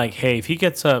have been like, hey, if he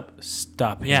gets up,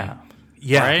 stop him?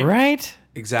 Yeah. Right?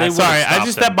 Exactly. Sorry,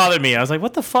 stopped that him. bothered me. I was like,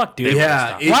 what the fuck, dude?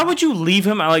 Yeah, Why would you leave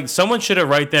him? Like, someone should have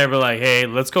right there been like, hey,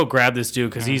 let's go grab this dude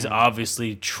because he's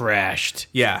obviously trashed.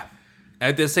 Yeah.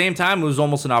 At the same time, it was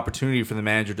almost an opportunity for the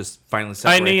manager to finally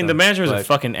separate I mean, the them, manager was a but-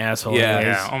 fucking asshole. Yeah.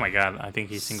 anyways. Yeah. Oh my god. I think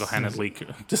he single-handedly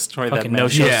destroyed that Fucking match.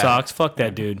 no-show Yeah. socks. Fuck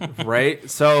that dude. right?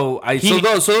 So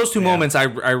those two moments I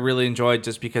really enjoyed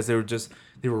just because they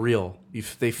were real.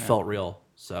 They felt real.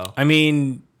 So I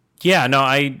mean, yeah, no,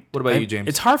 What about you, James?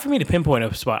 It's hard for me to pinpoint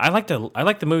a spot. I like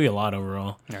the movie a lot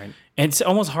overall. Right. And it's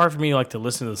almost hard for me to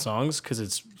listen to the songs because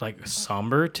it's like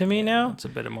somber to me now. It's a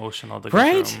bit emotional. To go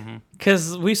Right? through. Mhm.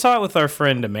 Because we saw it with our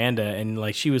friend Amanda, and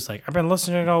like she was like, "I've been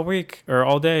listening to it all week or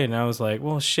all day," and I was like,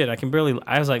 "Well, shit, I can barely."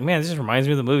 I was like, "Man, this just reminds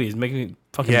me of the movie. It's making me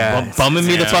fucking bumming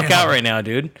me the fuck out right now,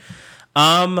 dude."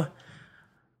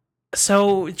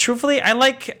 So truthfully,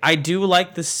 I do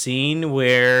like the scene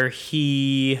where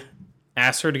he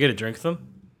asked her to get a drink with him.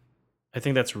 I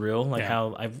think that's real. Like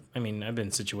how I've been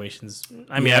in situations.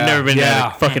 I mean, I've never been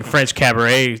a fucking French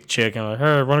cabaret chick. And I'm like,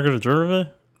 hey, want to go to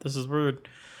Germany? This is rude.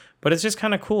 But it's just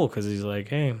kind of cool because he's like,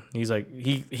 hey,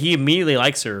 he immediately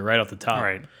likes her right off the top.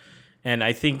 Right. And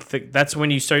I think that's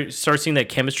when you start seeing that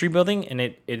chemistry building,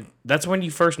 and that's when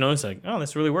you first notice like, oh,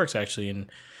 this really works actually. And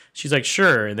she's like,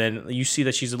 sure. And then you see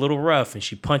that she's a little rough, and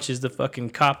she punches the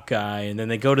fucking cop guy, and then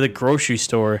they go to the grocery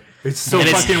store. It's so and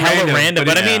fucking it's hella random.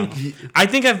 But I mean, I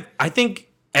think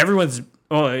everyone's.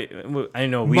 Oh, I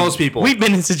know Most people. we've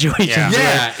been in situations.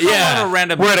 Yeah. where A lot of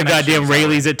random we're at a goddamn connections.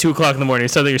 Rayleigh's at 2:00 in the morning,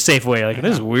 so that you're Safeway. Like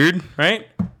this is weird, right?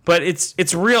 But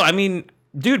it's real. I mean,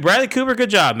 dude, Bradley Cooper, good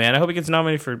job, man. I hope he gets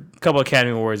nominated for a couple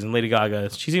Academy Awards. And Lady Gaga,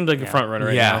 she seems like a front runner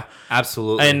right now.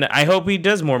 absolutely. And I hope he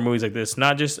does more movies like this.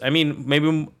 Not just, I mean,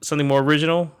 maybe something more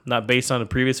original, not based on a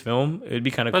previous film. It would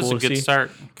be kind of That's cool a to good see.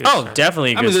 start. Good Oh, start.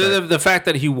 definitely a I good mean, start. the fact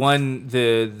that he won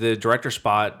the director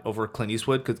spot over Clint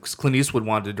Eastwood, because Clint Eastwood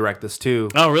wanted to direct this too.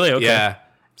 Oh, really? Okay. Yeah.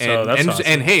 So that's awesome.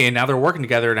 and hey, and now they're working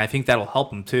together, and I think that'll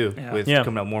help him too with Yeah.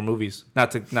 coming out more movies.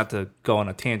 Not to go on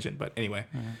a tangent, but anyway.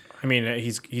 I mean,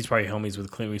 he's probably homies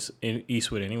with Clint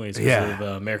Eastwood anyways because Yeah.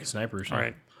 of American Sniper. So.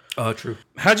 Right. Oh, true.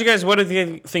 How'd you guys, what did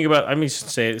you think about, I mean,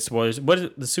 say it, spoilers. What is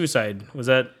the suicide? Was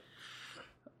that?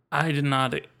 I did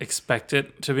not expect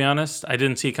it, to be honest. I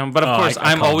didn't see it coming. But of Oh, course,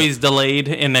 I I'm called always delayed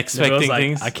in I expecting was like,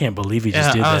 things. I can't believe he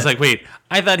just did that. I was like, wait,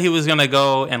 I thought he was going to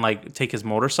go and like take his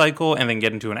motorcycle and then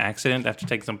get into an accident after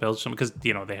taking some pills because, they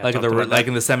had Like talked about that.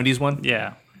 in the 70s one.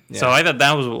 Yeah. So I thought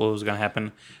that was what was going to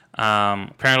happen.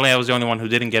 Apparently, I was the only one who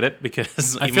didn't get it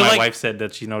because I even feel my like- wife said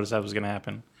that she noticed that was going to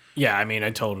happen. yeah, I mean, I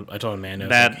told Amanda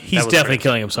That- he's that was definitely great.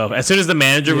 killing himself. As soon as the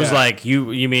manager was Yeah. like, you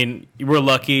mean you were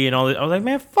lucky and all that, I was like,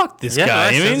 man, fuck this Yeah, guy.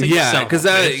 that's- I mean, that's- Yeah, son of a because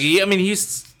bitch. I mean,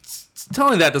 he's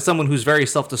telling that to someone who's very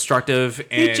self-destructive.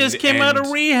 He And, just came out of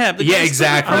rehab. The Yeah, guy's still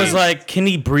exactly. I was like, can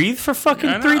he breathe for fucking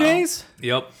I 3 know. days?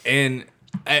 Yep, and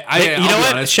I You know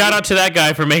what? Shout out to that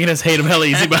guy for making us hate him hella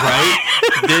easy. Right?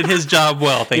 did his job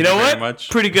well. Thank You you, know very what? much.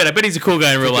 Pretty good. I bet he's a cool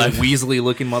guy in real life.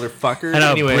 Weasley-looking motherfucker. I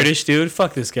know, Anyway, British dude.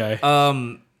 Fuck this guy.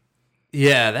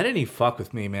 yeah, that didn't fuck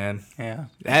with me, man. Yeah.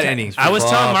 That didn't. I was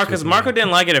telling fuck Marcus, with me. Marco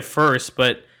didn't like it at first,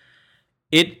 but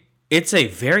it's a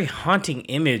very haunting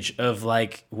image of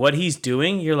like what he's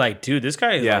doing. You're like, dude, this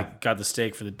guy Yeah. like got the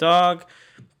steak for the dog.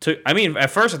 I mean,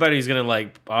 at first I thought he was gonna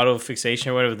like auto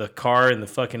fixation or whatever the car and the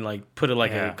fucking like put it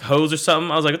like Yeah. a hose or something.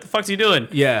 I was like, what the fuck's he doing?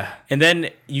 Yeah, And then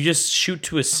you just shoot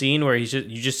to a scene where you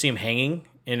just see him hanging,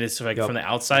 and it's like from the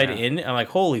outside in. I'm like,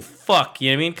 holy fuck, you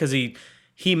know what I mean? Because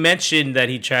he mentioned that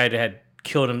he tried to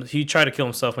kill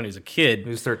himself when he was a he kid,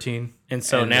 was 13, and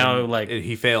so and now then like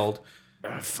he failed.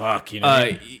 fuck, you know. what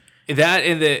I mean? That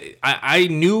and I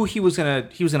knew he was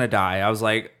gonna die. I was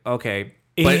like, okay.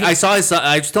 But He- I saw his.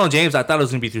 I was telling James I thought it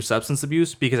was gonna be through substance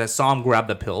abuse because I saw him grab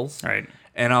the pills. Right.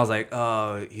 And I was like,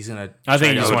 oh, he's gonna. I think try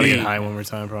you just want to OD. get high one more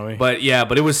time, probably. But yeah,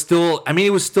 but it was still. I mean, it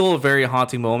was still a very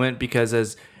haunting moment because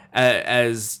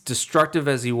as destructive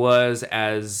as he was,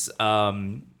 as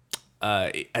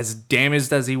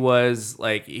damaged as he was,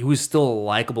 like he was still a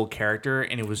likable character,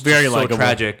 and it was Very just so likable.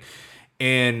 tragic.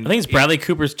 And I think it's Bradley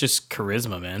Cooper's just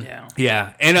charisma, man. Yeah.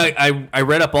 yeah, and I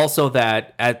read up also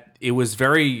that it was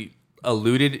very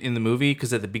alluded in the movie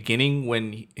because at the beginning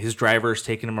when his driver is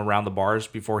taking him around the bars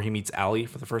before he meets Allie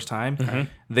for the first time,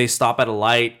 they stop at a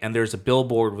light and there's a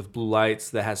billboard with blue lights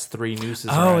that has 3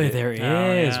 nooses. Oh, around it. there is.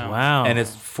 yeah. Wow. And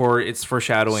it's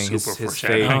foreshadowing his Super fate.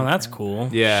 foreshadowing. oh, that's cool.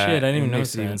 Yeah, Shit, I didn't even it notice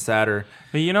makes it even that. sadder.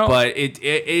 But you know, But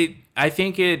it I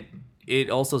think it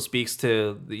also speaks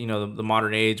to the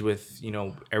modern age with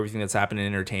everything that's happened in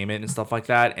entertainment and stuff like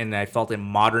that. And I felt it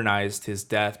modernized his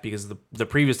death because the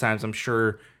previous times I'm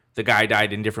sure the guy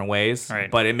died in different ways,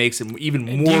 Right. but it makes it even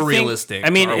Do you more think- realistic. I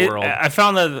mean, for our world. I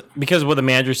found that because of what the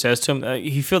manager says to him,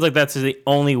 he feels like that's the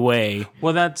only way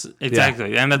Well, that's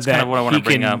exactly, and that's that kind of what I want to he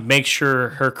bring can up. make sure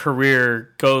her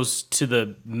career goes to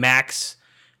the max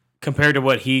compared to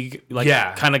what he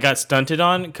Yeah. kind of got stunted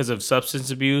on because of substance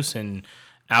abuse and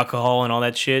alcohol and all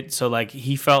that shit. So like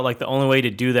he felt like the only way to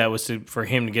do that was for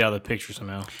him to get out of the picture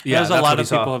somehow. yeah, There's a that's lot what he of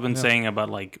saw. people have been saying about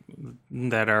like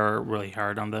that are really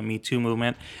hard on the Me Too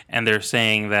movement, and they're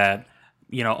saying that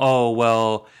oh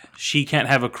well, she can't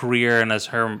have a career unless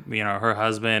her her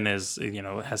husband is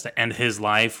has to end his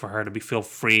life for her to feel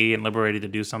free and liberated to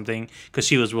do something because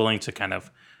she was willing to kind of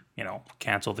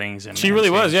cancel things. And She really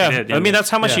say- was, she yeah. did, I mean, that's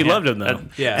how much she loved him, though.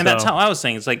 Yeah. and that's So- how I was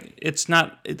saying. It's like it's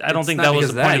not. I don't It's think not that was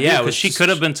because the of point that, of yeah, view it because was she just- could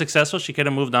have been successful. She could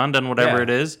have moved on, done whatever Yeah. it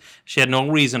is. She had no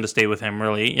reason to stay with him,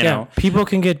 really. You know. people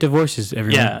can get divorces.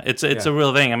 Everyone. Yeah, it's a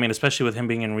real thing. I mean, especially with him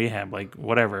being in rehab, like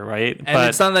whatever, right? And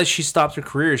it's not that she stopped her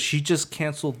career; she just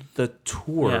canceled the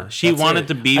tour. yeah, she That's wanted it.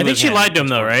 to be. I think with she him. lied to him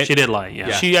though, right? She did lie.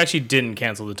 Yeah. She actually didn't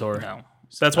cancel the tour. No.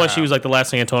 So that's why she was like the last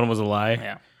thing I told him was a lie.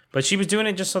 Yeah. But she was doing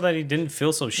it just so that he didn't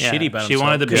feel so shitty about she himself.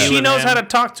 wanted to be 'Cause she with knows him. how to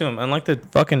talk to him, unlike the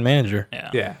fucking manager. Yeah.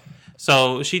 Yeah.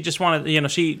 So she just wanted,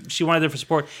 she wanted different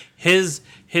support. His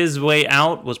way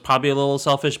out was probably a little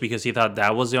selfish because he thought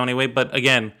that was the only way. But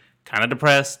again, kind of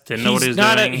depressed, didn't know what he was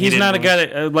doing. He's not a guy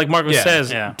that, like Marco Yeah.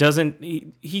 says, Yeah. doesn't.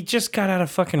 He just got out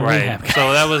of fucking right. rehab.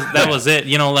 So that was it.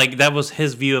 Like that was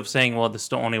his view of saying, well, this is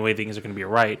the only way things are going to be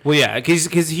right. Well, yeah,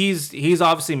 because he's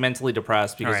obviously mentally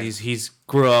depressed because Right. he's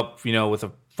grew up with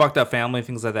a fucked up family,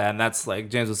 things like that, and that's like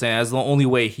James was saying. That's the only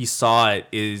way he saw it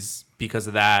is because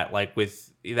of that. Like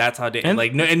that's how And-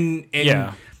 like no and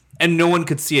Yeah. and no one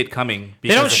could see it coming. They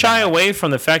don't because of shy that. away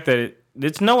from the fact that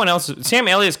it's no one else. Sam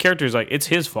Elliott's character is like it's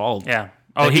his fault. Yeah.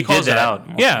 Oh, that he did calls it that. out.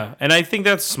 Yeah, and I think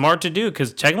that's smart to do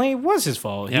because technically it was his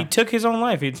fault. He Yeah. took his own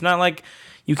life. It's not like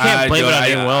you can't blame it on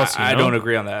anyone else. I don't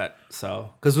agree on that. So,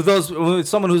 because with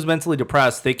someone who's mentally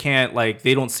depressed, they can't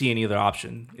they don't see any other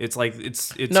option. It's like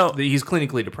it's No. he's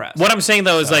clinically depressed. What I'm saying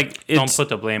though is Don't put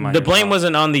the blame on the blame yourself.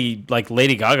 wasn't on the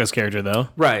Lady Gaga's character though.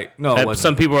 Right? No, it wasn't.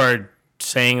 Some people are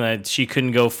saying that she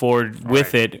couldn't go forward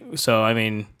with it. So I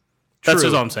mean, that's True.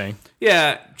 just all I'm saying.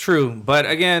 Yeah, true. But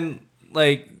again,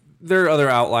 there are other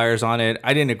outliers on it.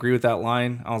 I didn't agree with that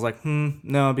line. I was like,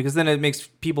 no, because then it makes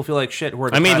people feel like shit. Who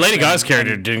are I mean, Lady depressed Gaga's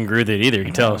character didn't agree with it either. You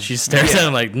can tell she stares at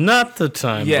him like, "Not the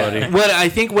time, Yeah. buddy." What I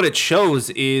think what it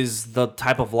shows is the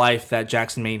type of life that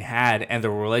Jackson Maine had and the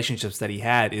relationships that he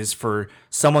had is for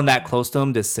someone that close to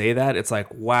him to say that. It's like,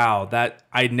 wow, that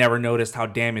I never noticed how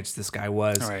damaged this guy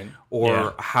was Right. or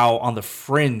Yeah. how on the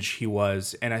fringe he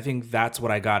was. And I think that's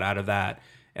what I got out of that.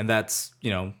 And that's,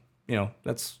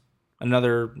 that's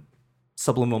another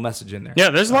subliminal message in there. Yeah,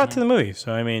 there's a lot to the movie.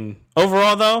 So I mean,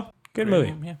 overall though, good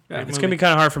movie. Yeah. It's gonna be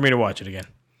kind of hard for me to watch it again.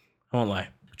 I won't lie.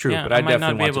 True, Yeah, but I I might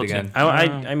not definitely be watch it able to.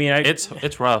 again. I mean,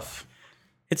 It's rough.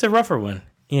 it's a rougher one.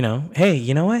 Hey,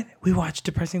 you know what? We watch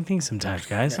depressing things sometimes,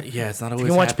 guys. Yeah, it's not always You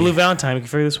can watch happy. Blue Valentine. We can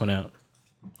figure this one out.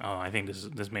 Oh, I think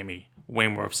this made me way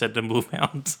more upset than Blue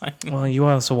Valentine. Well, you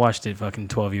also watched it fucking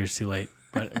 12 years too late.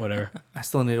 But whatever. I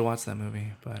still need to watch that movie,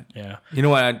 but Yeah. you know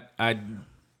what? I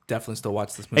definitely still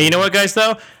watch this movie. Hey, you know what, guys?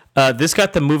 Though this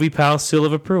got the Movie Pal seal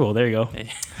of approval. There you go.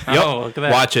 Oh, look at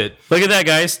that. Watch it. Look at that,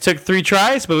 guys. Took 3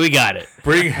 tries, but we got it.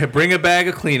 Bring a bag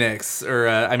of Kleenex, or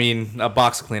a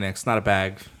box of Kleenex, not a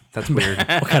bag. That's weird.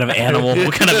 What kind of animal?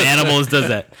 What kind of animals does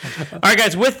that? All right,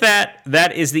 guys. With that,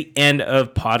 that is the end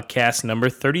of podcast number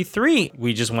 33.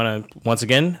 We just want to once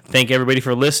again thank everybody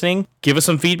for listening. Give us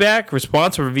some feedback,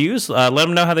 response, or reviews. Let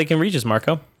them know how they can reach us,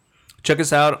 Marco. Check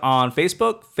us out on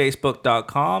Facebook,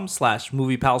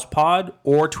 facebook.com/moviepalspod,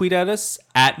 or tweet at us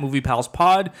at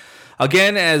moviepalspod.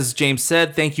 Again, as James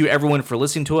said, thank you everyone for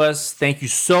listening to us. Thank you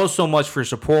so much for your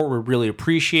support. We really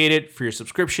appreciate it, for your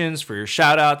subscriptions, for your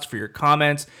shout outs, for your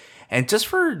comments, and just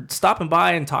for stopping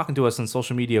by and talking to us on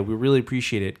social media. We really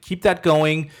appreciate it. Keep that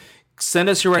going. Send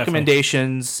us your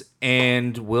recommendations,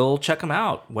 and we'll check them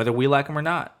out, whether we like them or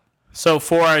not. So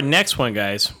for our next one,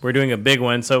 guys, we're doing a big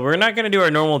one. So we're not going to do our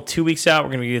normal 2 weeks out.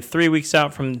 We're going to do 3 weeks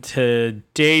out from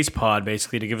today's pod,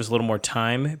 basically, to give us a little more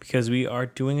time because we are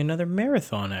doing another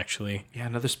marathon, actually. Yeah,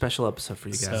 another special episode for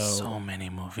you guys. So many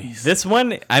movies. This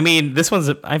one, I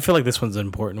feel like this one's an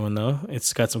important one, though.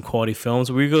 It's got some quality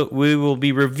films. We will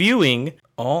be reviewing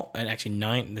there's going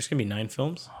to be 9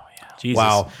 films. Oh, yeah. Jesus.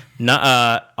 Wow.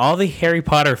 All the Harry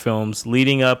Potter films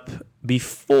leading up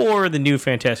before the new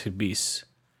Fantastic Beasts.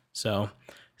 So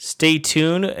stay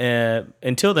tuned.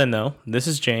 Until then, though, this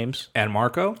is James. And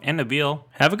Marco? And Nabil.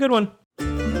 Have a good one.